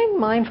we bring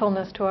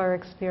mindfulness to our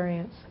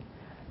experience,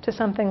 to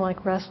something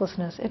like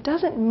restlessness, it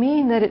doesn't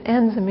mean that it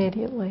ends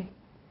immediately.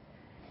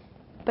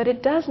 But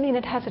it does mean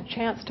it has a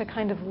chance to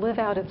kind of live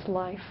out its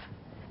life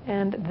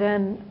and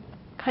then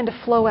kind of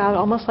flow out,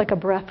 almost like a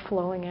breath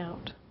flowing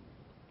out.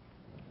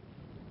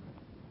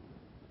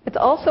 It's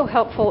also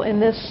helpful in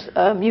this,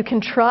 you can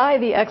try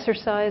the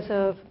exercise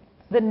of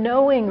the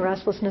knowing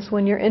restlessness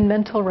when you're in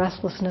mental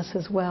restlessness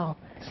as well.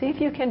 See if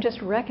you can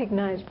just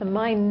recognize the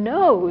mind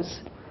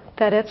knows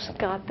that it's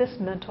got this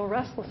mental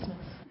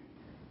restlessness.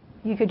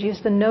 You could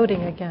use the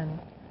noting again.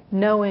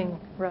 Knowing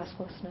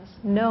restlessness,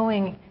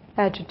 knowing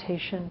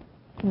agitation,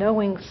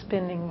 knowing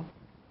spinning.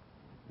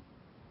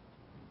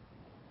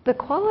 The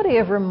quality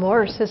of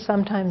remorse is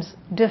sometimes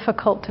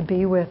difficult to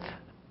be with.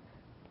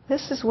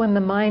 This is when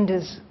the mind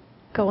is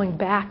going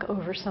back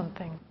over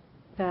something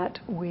that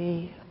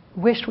we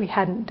wished we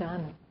hadn't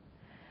done.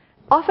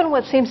 Often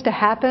what seems to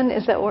happen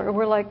is that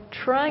we're like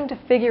trying to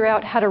figure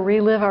out how to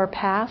relive our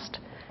past.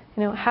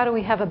 You know, how do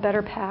we have a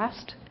better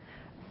past?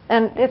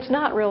 And it's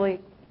not really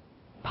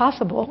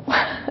possible.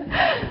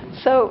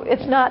 So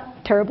it's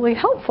not terribly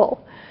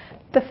helpful.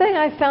 The thing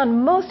I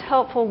found most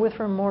helpful with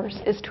remorse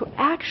is to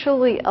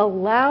actually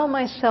allow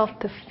myself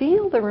to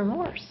feel the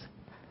remorse.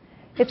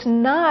 It's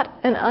not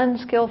an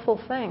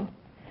unskillful thing.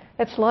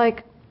 It's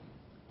like,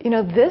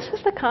 this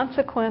is the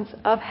consequence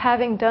of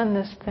having done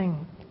this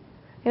thing.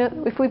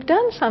 If we've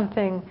done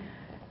something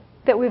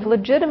that we've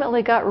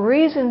legitimately got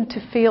reason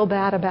to feel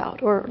bad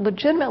about, or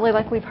legitimately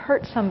like we've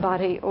hurt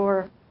somebody,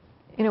 or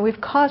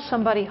we've caused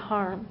somebody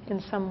harm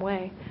in some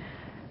way,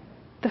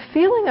 the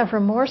feeling of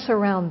remorse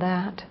around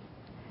that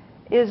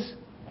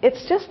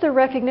it's just the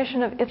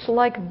recognition of it's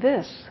like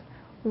this.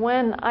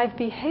 When I've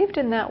behaved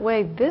in that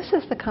way, this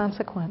is the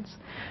consequence.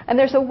 And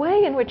there's a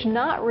way in which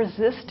not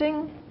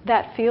resisting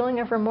that feeling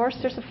of remorse,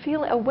 there's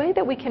a way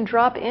that we can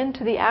drop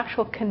into the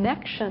actual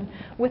connection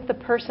with the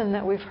person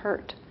that we've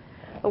hurt.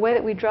 A way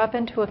that we drop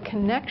into a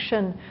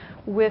connection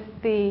with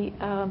the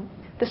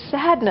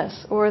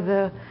sadness, or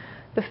the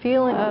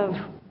feeling of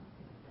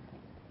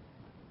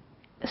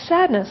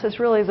sadness is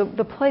really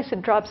the place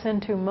it drops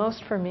into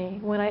most for me,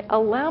 when I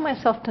allow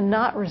myself to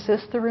not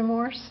resist the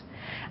remorse,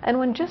 and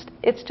when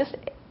it's just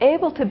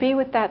able to be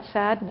with that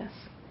sadness.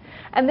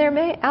 And there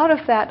may, out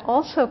of that,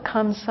 also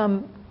come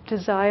some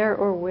desire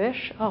or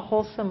wish, a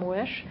wholesome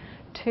wish,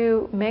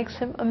 to make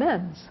some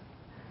amends,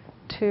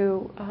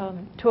 to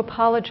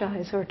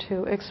apologize, or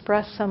to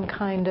express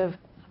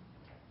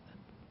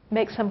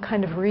make some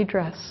kind of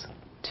redress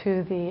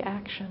to the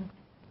action.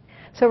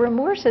 So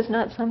remorse is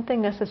not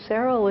something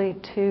necessarily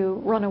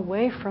to run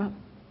away from.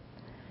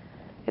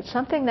 It's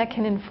something that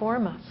can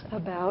inform us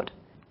about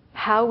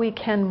how we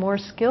can more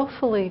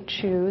skillfully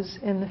choose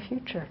in the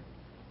future.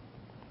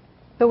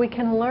 So we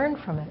can learn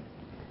from it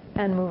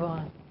and move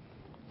on.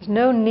 There's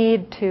no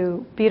need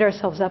to beat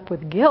ourselves up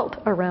with guilt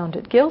around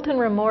it. Guilt and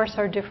remorse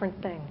are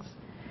different things.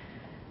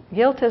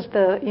 Guilt is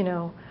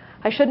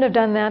I shouldn't have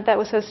done that, that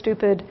was so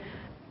stupid.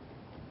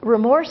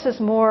 Remorse is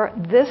more,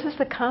 this is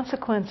the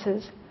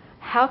consequences.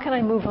 How can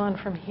I move on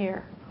from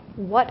here?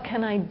 What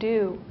can I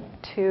do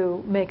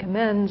to make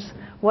amends?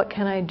 What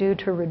can I do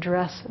to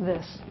redress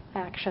this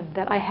action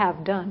that I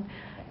have done?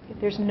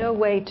 There's no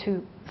way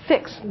to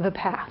fix the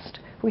past.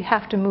 We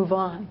have to move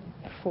on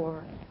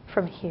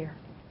from here.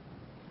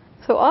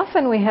 So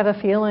often we have a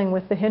feeling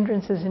with the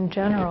hindrances in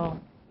general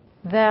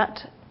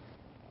that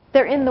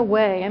they're in the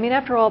way. I mean,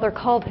 after all, they're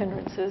called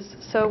hindrances.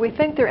 So we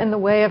think they're in the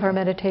way of our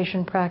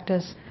meditation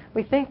practice.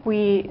 We think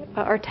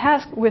our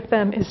task with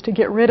them is to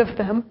get rid of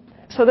them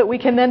so that we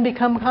can then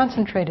become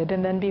concentrated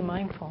and then be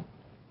mindful.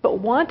 But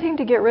wanting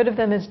to get rid of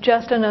them is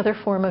just another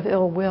form of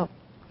ill will.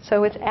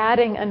 So it's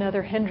adding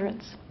another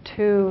hindrance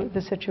to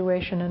the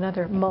situation,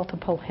 another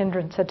multiple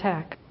hindrance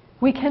attack.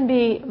 We can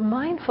be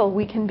mindful,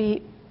 we can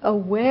be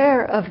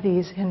aware of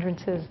these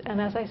hindrances. And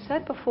as I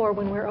said before,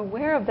 when we're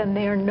aware of them,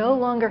 they are no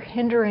longer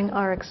hindering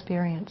our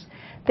experience.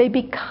 They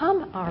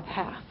become our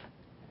path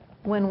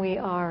when we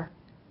are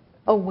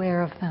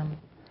aware of them.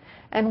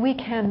 And we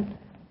can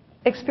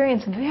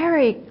experience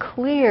very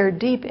clear,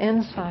 deep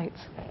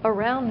insights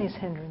around these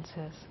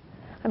hindrances.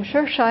 I'm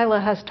sure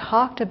Shaila has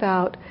talked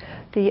about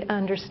the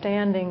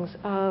understandings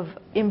of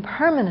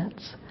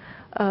impermanence,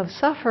 of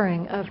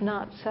suffering, of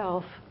not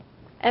self,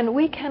 And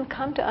we can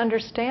come to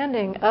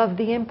understanding of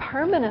the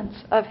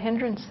impermanence of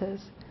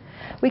hindrances.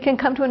 We can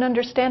come to an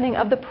understanding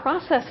of the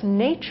process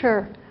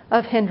nature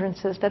of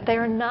hindrances, that they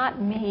are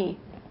not me.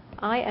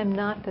 I am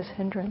not this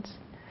hindrance.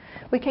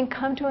 We can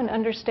come to an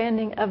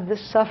understanding of the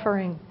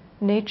suffering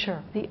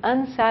nature, the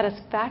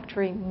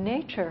unsatisfactory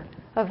nature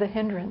of the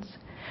hindrance.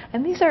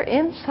 And these are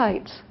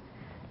insights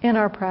in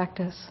our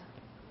practice.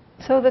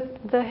 So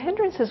that the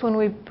hindrances, when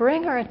we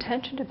bring our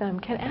attention to them,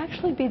 can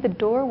actually be the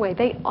doorway.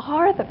 They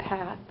are the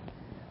path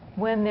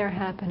when they're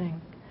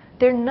happening.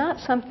 They're not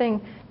something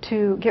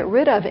to get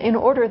rid of in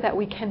order that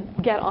we can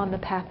get on the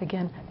path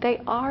again. They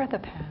are the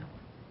path.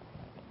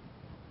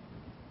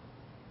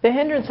 The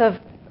hindrance of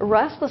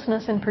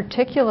restlessness in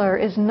particular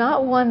is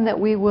not one that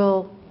we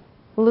will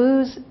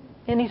lose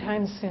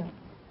anytime soon.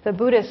 The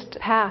Buddhist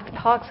path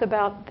talks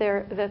about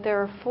that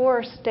there are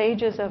 4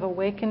 stages of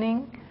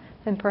awakening,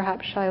 and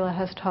perhaps Shaila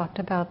has talked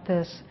about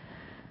this.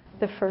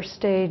 The first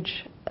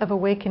stage of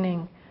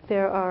awakening,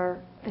 the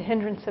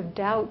hindrance of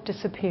doubt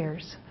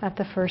disappears at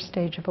the first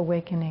stage of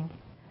awakening.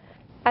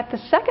 At the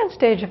second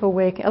stage of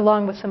awakening,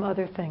 along with some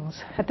other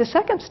things, at the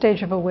second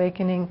stage of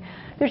awakening,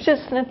 there's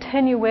just an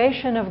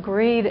attenuation of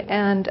greed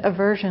and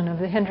aversion, of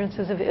the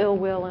hindrances of ill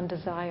will and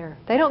desire.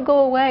 They don't go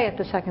away at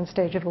the second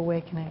stage of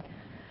awakening.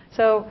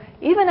 So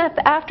even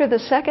after the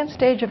second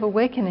stage of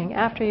awakening,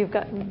 after you've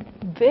gotten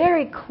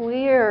very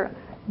clear,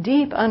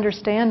 deep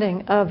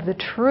understanding of the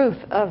truth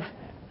of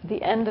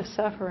the end of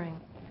suffering,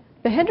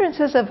 the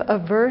hindrances of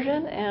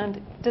aversion and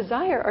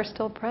desire are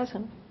still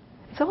present.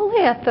 It's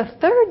only at the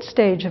third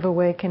stage of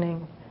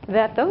awakening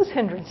that those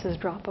hindrances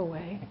drop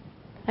away.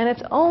 And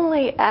it's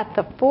only at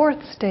the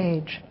fourth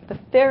stage, the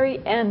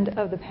very end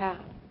of the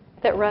path,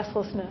 that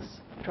restlessness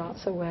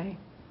drops away.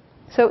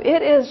 So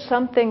it is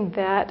something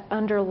that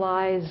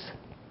underlies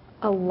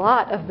a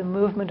lot of the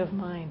movement of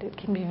mind. It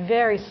can be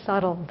very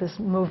subtle, this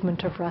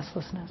movement of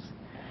restlessness.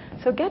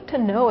 So get to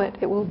know it.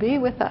 It will be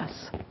with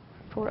us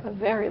for a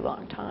very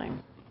long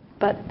time.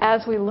 But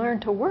as we learn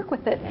to work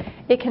with it,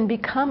 it can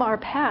become our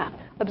path.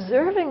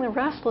 Observing the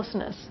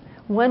restlessness.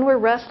 When we're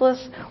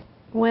restless,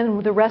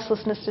 when the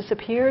restlessness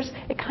disappears,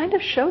 it kind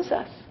of shows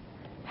us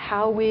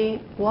how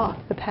we walk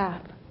the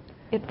path.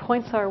 It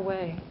points our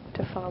way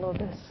to follow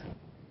this.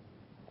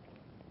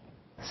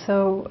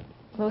 So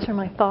those are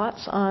my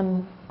thoughts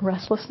on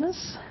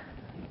restlessness.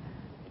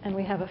 And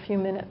we have a few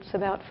minutes,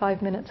 about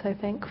 5 minutes, I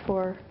think,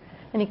 for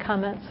any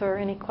comments or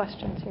any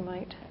questions you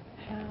might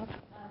have.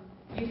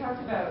 You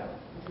talked about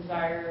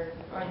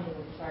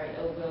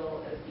ill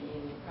will as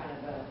being kind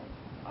of the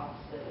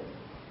opposite of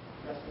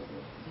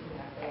restlessness. You can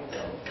have ill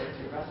will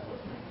versus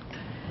restlessness.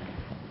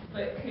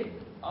 But could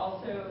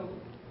also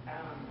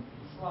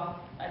sloth,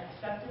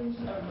 acceptance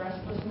of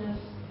restlessness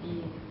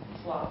be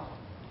sloth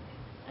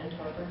and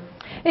torpor?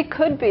 It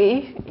could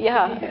be,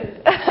 yeah.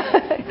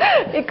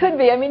 It could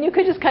be. I mean, you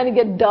could just kind of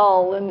get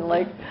dull and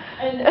like...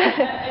 And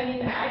I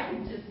mean, I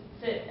could just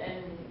sit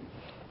and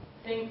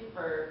think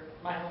for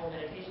my whole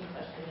meditation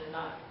session and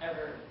not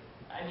ever,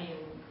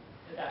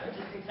 that would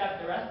just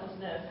accept the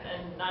restlessness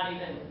and not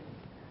even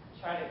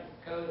try to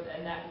go,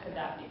 and could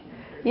that be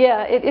considered?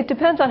 Yeah, it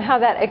depends on how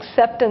that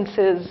acceptance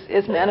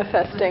is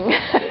manifesting.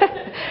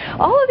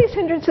 All of these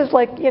hindrances,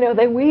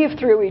 they weave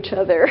through each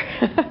other.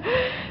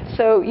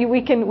 So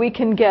we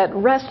can get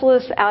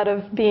restless out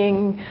of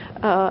being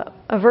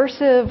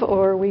aversive,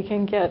 or we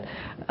can get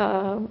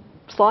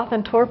sloth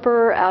and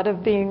torpor out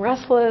of being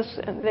restless,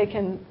 and they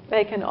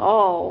can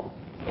all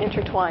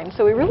intertwine.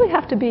 So we really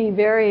have to be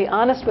very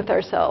honest with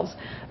ourselves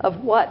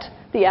of what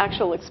the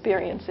actual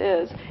experience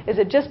is. Is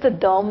it just a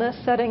dullness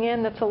setting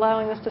in that's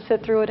allowing us to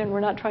sit through it and we're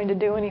not trying to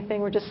do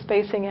anything, we're just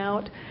spacing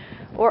out?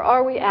 Or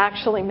are we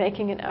actually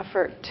making an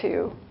effort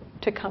to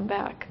come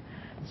back?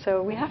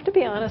 So we have to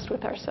be honest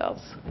with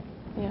ourselves.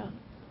 Yeah.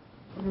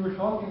 We were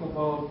talking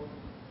about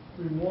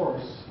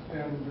remorse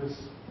and this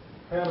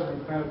pattern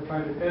of kind of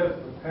trying to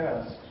edit the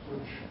past,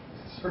 which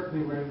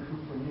certainly ran true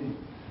for me.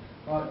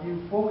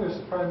 You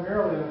focused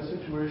primarily on a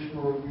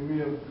situation where we may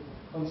have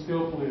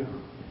unskillfully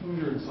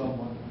injured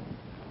someone,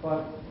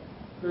 but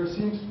there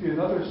seems to be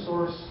another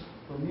source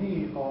for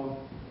me of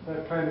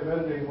that kind of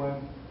editing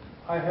when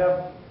I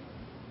have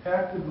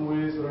acted in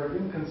ways that are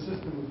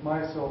inconsistent with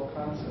my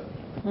self-concept.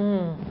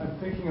 I'm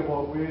thinking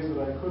about ways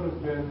that I could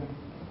have been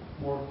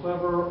more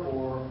clever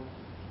or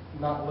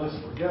not less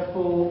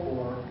forgetful,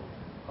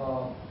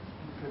 or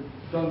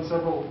done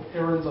several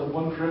errands on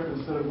one trip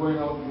instead of going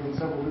out and doing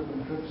several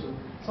different trips, or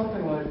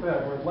something like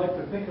that, where I'd like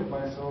to think of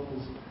myself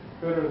as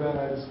better than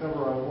I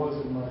discover I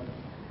was in my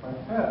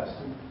past.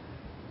 And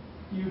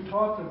you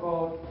talked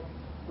about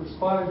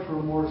responding to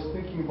remorse,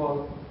 thinking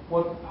about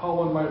how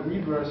one might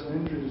redress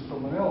an injury to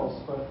someone else,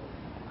 but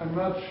I'm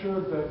not sure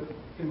that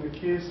in the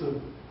case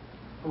of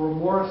a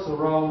remorse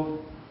around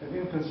an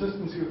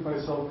inconsistency with my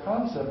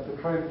self-concept, that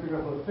trying to figure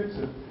out how to fix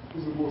it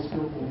is the most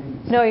skillful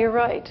means. No, you're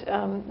right.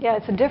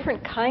 It's a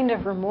different kind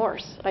of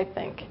remorse, I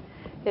think.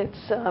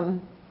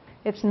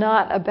 It's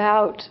not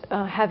about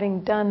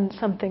having done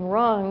something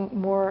wrong,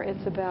 more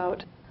it's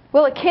about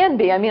Well, it can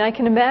be. I mean, I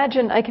can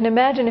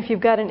imagine if you've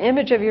got an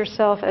image of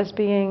yourself as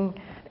being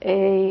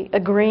a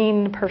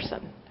green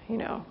person,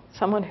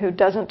 someone who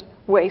doesn't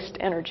waste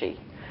energy,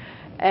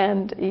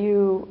 and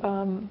you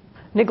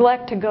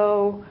neglect to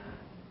go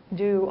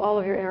do all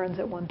of your errands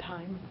at one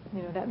time.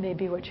 That may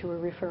be what you were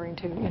referring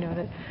to.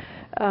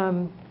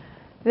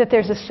 That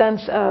there's a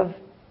sense of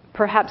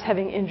perhaps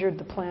having injured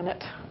the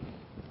planet.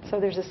 So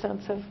there's a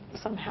sense of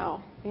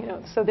somehow,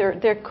 So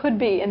there could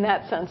be, in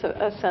that sense,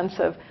 a sense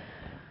of,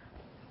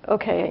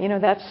 okay,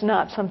 that's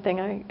not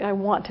something I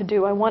want to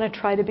do. I want to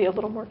try to be a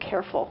little more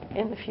careful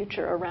in the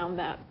future around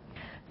that.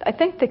 I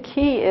think the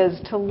key is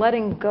to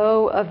letting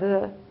go of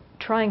the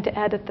trying to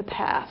edit the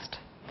past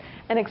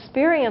and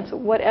experience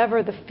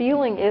whatever the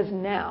feeling is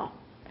now,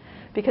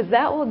 because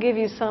that will give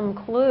you some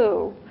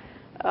clue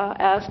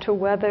as to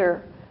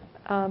whether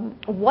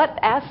what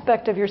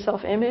aspect of your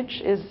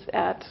self-image is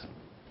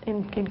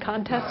in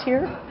contest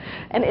here,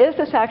 and is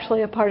this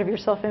actually a part of your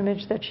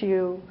self-image that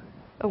you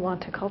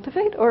want to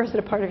cultivate, or is it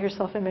a part of your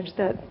self-image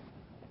that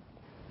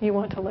you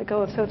want to let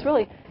go of? So it's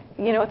really,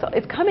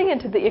 it's coming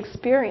into the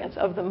experience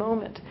of the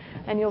moment,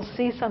 and you'll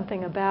see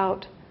something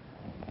about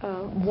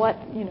what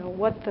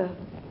the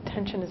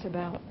tension is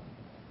about.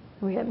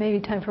 We have maybe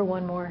time for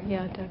one more.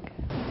 Yeah, Doug.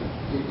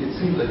 It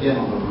seems, again,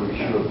 on the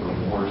issue of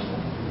remorse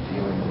and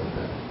dealing with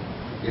it,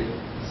 it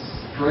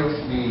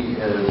strikes me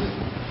as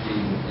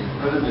being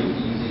incredibly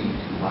easy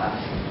to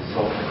lapse into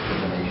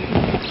self-incrimination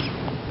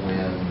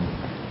when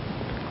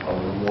a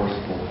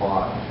remorseful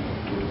thought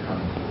would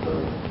come to the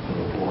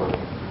fore,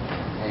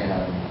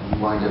 and you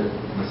wind up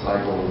in the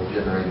cycle of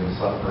generating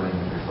suffering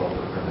and your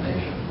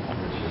self-incrimination,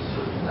 which is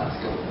certainly not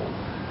skillful.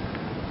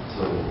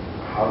 So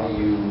how do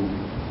you,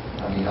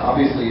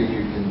 obviously if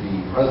you can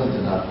be present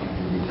enough, you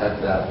can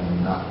detect that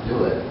and not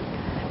do it,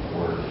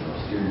 or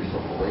steer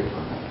yourself away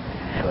from it.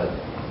 But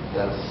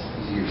that's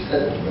easier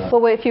said than done.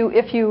 Well, if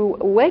you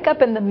wake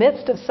up in the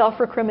midst of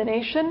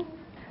self-recrimination,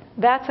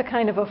 that's a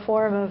kind of a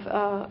form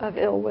of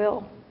ill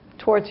will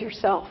towards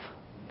yourself.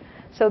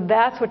 So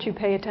that's what you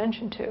pay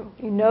attention to.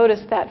 You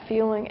notice that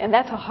feeling, and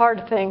that's a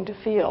hard thing to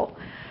feel.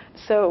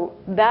 So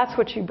that's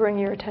what you bring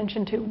your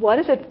attention to. What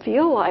does it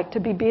feel like to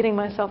be beating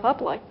myself up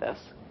like this?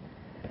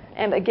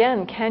 And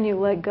again, can you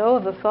let go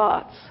of the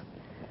thoughts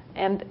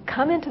and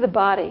come into the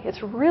body?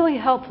 It's really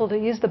helpful to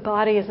use the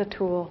body as a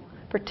tool,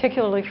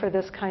 particularly for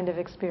this kind of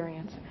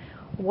experience.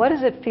 What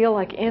does it feel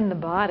like in the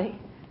body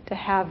to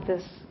have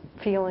this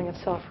feeling of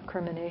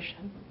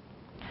self-recrimination?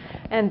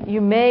 And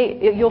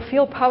you'll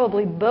feel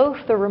probably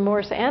both the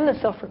remorse and the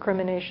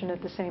self-recrimination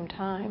at the same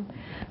time.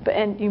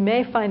 And you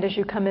may find as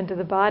you come into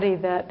the body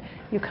that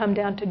you come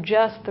down to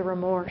just the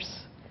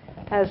remorse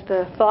as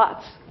the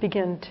thoughts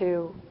begin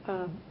to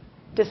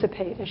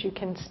dissipate, as you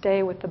can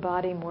stay with the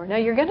body more. Now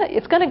you're gonna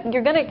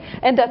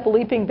end up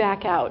leaping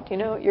back out.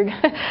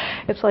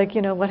 It's like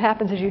what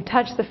happens is you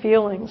touch the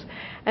feelings,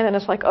 and then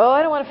it's like, oh,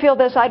 I don't want to feel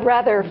this. I'd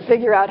rather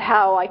figure out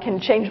how I can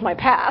change my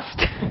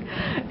past.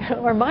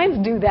 Our minds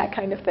do that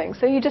kind of thing.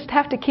 So you just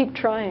have to keep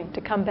trying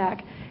to come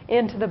back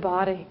into the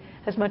body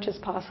as much as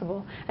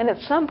possible. And at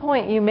some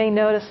point you may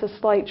notice a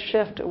slight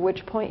shift, at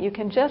which point you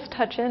can just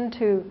touch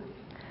into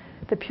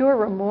the pure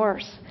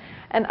remorse.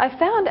 And I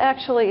found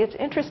actually it's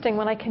interesting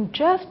when I can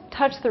just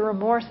touch the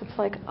remorse, it's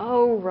like,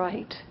 oh,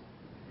 right.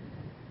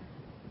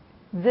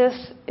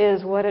 This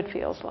is what it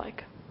feels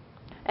like.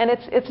 And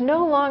it's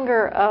no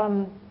longer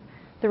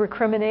the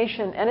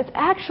recrimination. And it's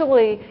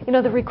actually,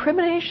 the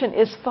recrimination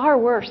is far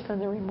worse than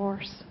the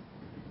remorse.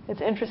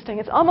 It's interesting.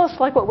 It's almost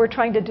like what we're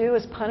trying to do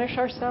is punish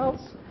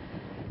ourselves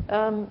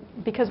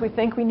because we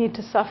think we need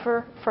to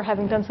suffer for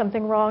having done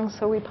something wrong,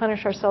 so we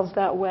punish ourselves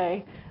that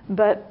way.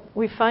 But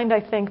we find,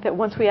 I think, that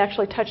once we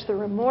actually touch the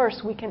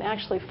remorse, we can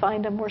actually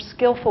find a more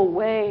skillful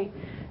way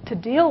to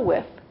deal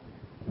with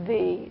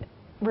the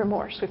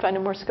remorse. We find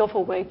a more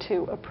skillful way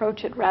to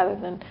approach it rather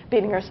than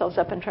beating ourselves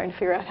up and trying to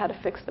figure out how to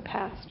fix the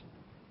past.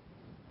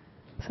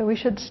 So we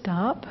should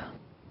stop.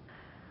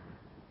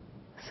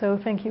 So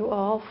thank you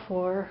all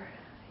for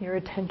your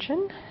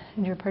attention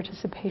and your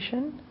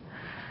participation.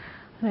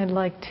 And I'd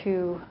like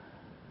to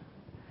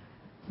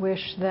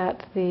wish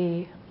that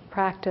the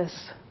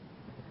practice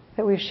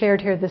that we've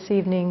shared here this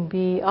evening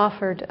be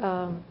offered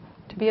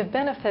to be of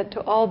benefit to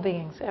all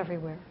beings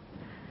everywhere.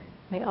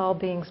 May all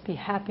beings be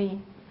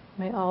happy.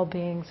 May all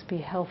beings be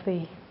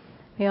healthy.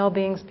 May all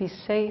beings be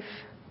safe.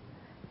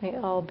 May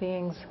all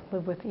beings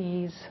live with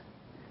ease.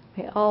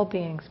 May all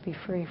beings be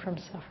free from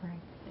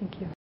suffering.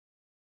 Thank you.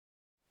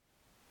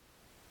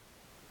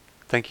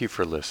 Thank you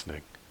for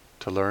listening.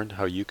 To learn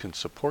how you can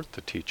support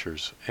the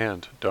teachers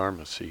and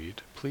Dharma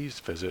Seed, please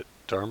visit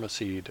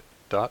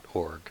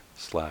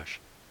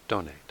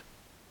dharmaseed.org/donate.